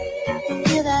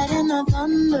 Feel that in the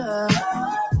thunder.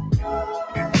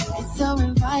 It's so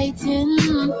inviting.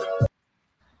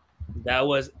 That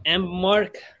was M.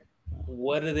 Mark,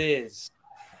 what it is.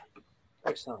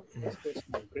 Great song. That's a great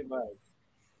song. Great vibe.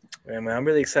 Yeah, man, I'm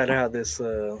really excited how this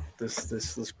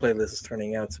playlist is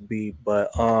turning out to be.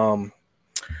 But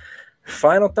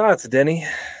final thoughts, Denny.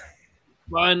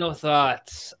 Final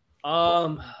thoughts.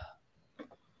 Not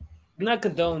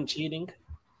condone cheating.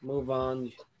 Move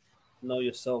on. Know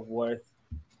your self-worth.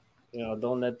 You know,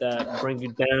 don't let that bring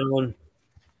you down.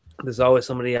 There's always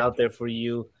somebody out there for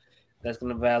you that's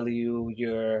gonna value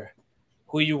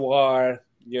who you are,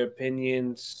 your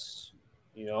opinions,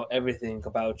 you know, everything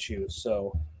about you.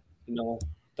 So, you know,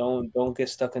 don't get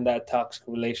stuck in that toxic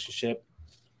relationship.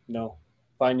 You know,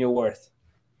 find your worth.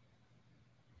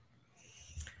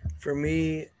 For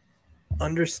me,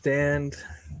 understand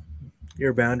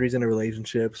your boundaries in a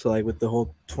relationship. So like with the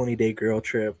whole 20-day girl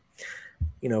trip,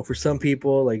 you know, for some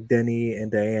people like Denny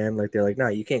and Diane, like they're like, nah,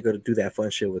 you can't go to do that fun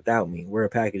shit without me. We're a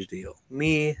package deal.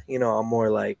 Me, you know, I'm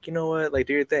more like, you know what, like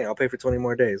do your thing. I'll pay for 20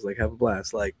 more days. Like have a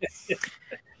blast. Like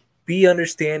be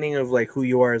understanding of like who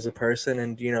you are as a person,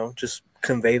 and you know, just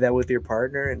convey that with your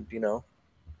partner. And you know,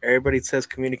 everybody says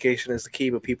communication is the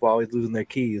key, but people always losing their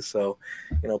keys. So,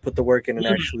 you know, put the work in and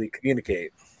actually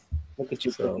communicate. Look at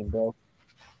you cooking, bro.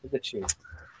 Look at you.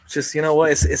 Just, you know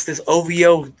what, it's this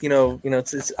OVO, you know,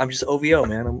 it's I'm just OVO,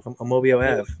 man. I'm OVO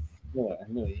Ave. Yeah, I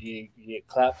know. You get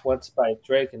clapped once by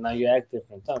Drake, and now you act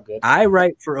different. Sound good. I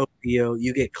write for OVO,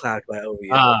 you get clapped by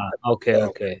OVO. Okay.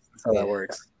 That's how that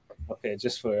works. Okay,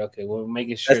 we're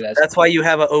making sure that's why you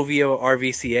have an OVO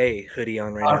RVCA hoodie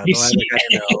on right now. Don't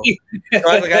act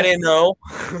like I didn't know.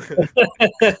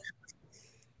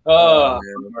 Oh, all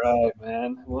man. right,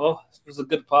 man. Well, this was a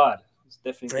good pod. It's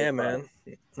definitely a Yeah, good pod.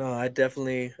 man. No, I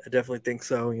definitely think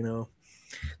so. You know,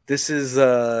 this is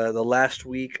the last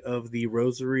week of the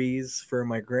rosaries for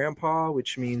my grandpa,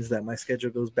 which means that my schedule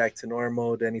goes back to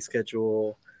normal. Denny's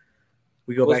schedule,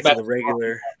 we go Goes back to back the to normal.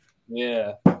 regular.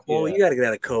 Yeah. Well, Yeah. you got to get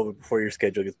out of COVID before your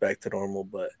schedule gets back to normal,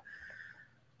 but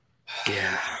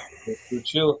yeah.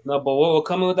 True. No, but we're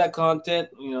coming with that content.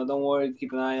 You know, don't worry.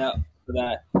 Keep an eye out for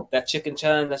that chicken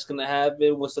challenge that's gonna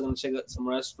happen. We're still gonna check out some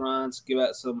restaurants, give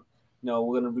out some. You know,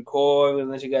 we're gonna record. We're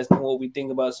gonna let you guys know what we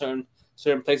think about certain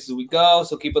places we go.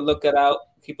 So keep a lookout.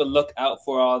 Keep a lookout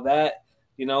for all that.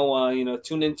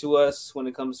 Tune into us when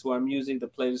it comes to our music. The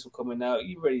playlists are coming out.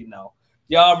 You already know.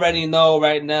 Y'all already know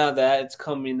right now that it's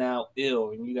coming out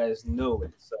ill, and you guys know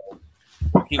it. So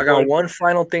I got one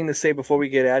final thing to say before we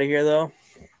get out of here, though.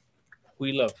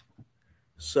 We love.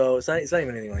 So it's not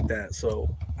even anything like that.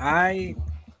 So I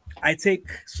take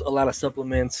a lot of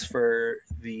supplements for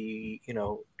the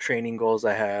training goals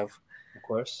I have, of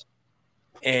course.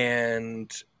 And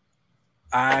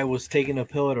I was taking a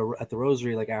pill at the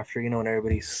rosary, like after when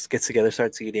everybody gets together,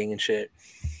 starts eating and shit.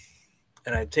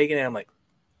 And I'm taking it. I'm like,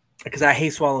 because I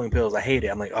hate swallowing pills. I hate it.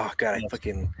 I'm like, oh god,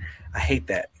 I hate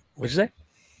that. What'd you say?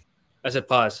 I said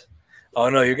pause. Oh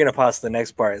no, you're gonna pause to the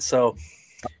next part. So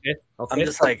okay. I'm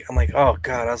just like, oh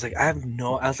god. I was like,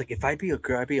 if I'd be a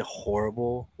girl, I'd be a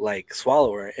horrible like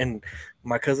swallower. And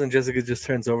my cousin Jessica just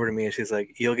turns over to me and she's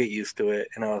like, you'll get used to it.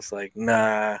 And I was like,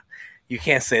 nah, you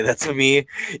can't say that to me.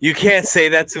 You can't say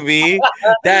that to me.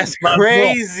 That's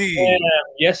crazy.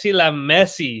 Yes, la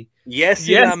Messi. Yes,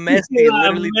 la Messi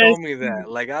literally told me that.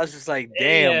 Like I was just like,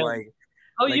 damn, like.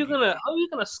 How are you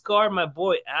gonna scar my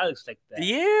boy Alex like that?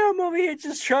 Yeah, I'm over here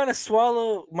just trying to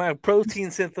swallow my protein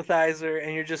synthesizer,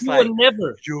 and you're just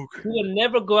you would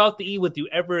never go out to eat with you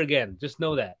ever again. Just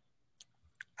know that.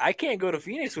 I can't go to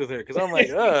Phoenix with her because I'm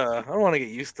like, I don't want to get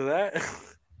used to that.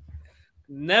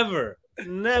 Never.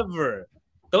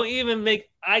 Don't even make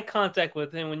eye contact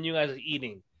with him when you guys are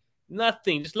eating.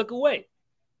 Nothing. Just look away.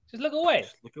 Look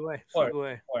away.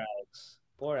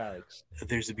 Poor Alex.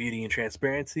 There's a beauty in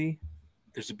transparency.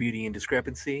 There's a beauty in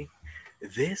discrepancy.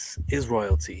 This is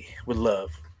royalty with love.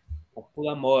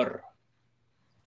 Por amor.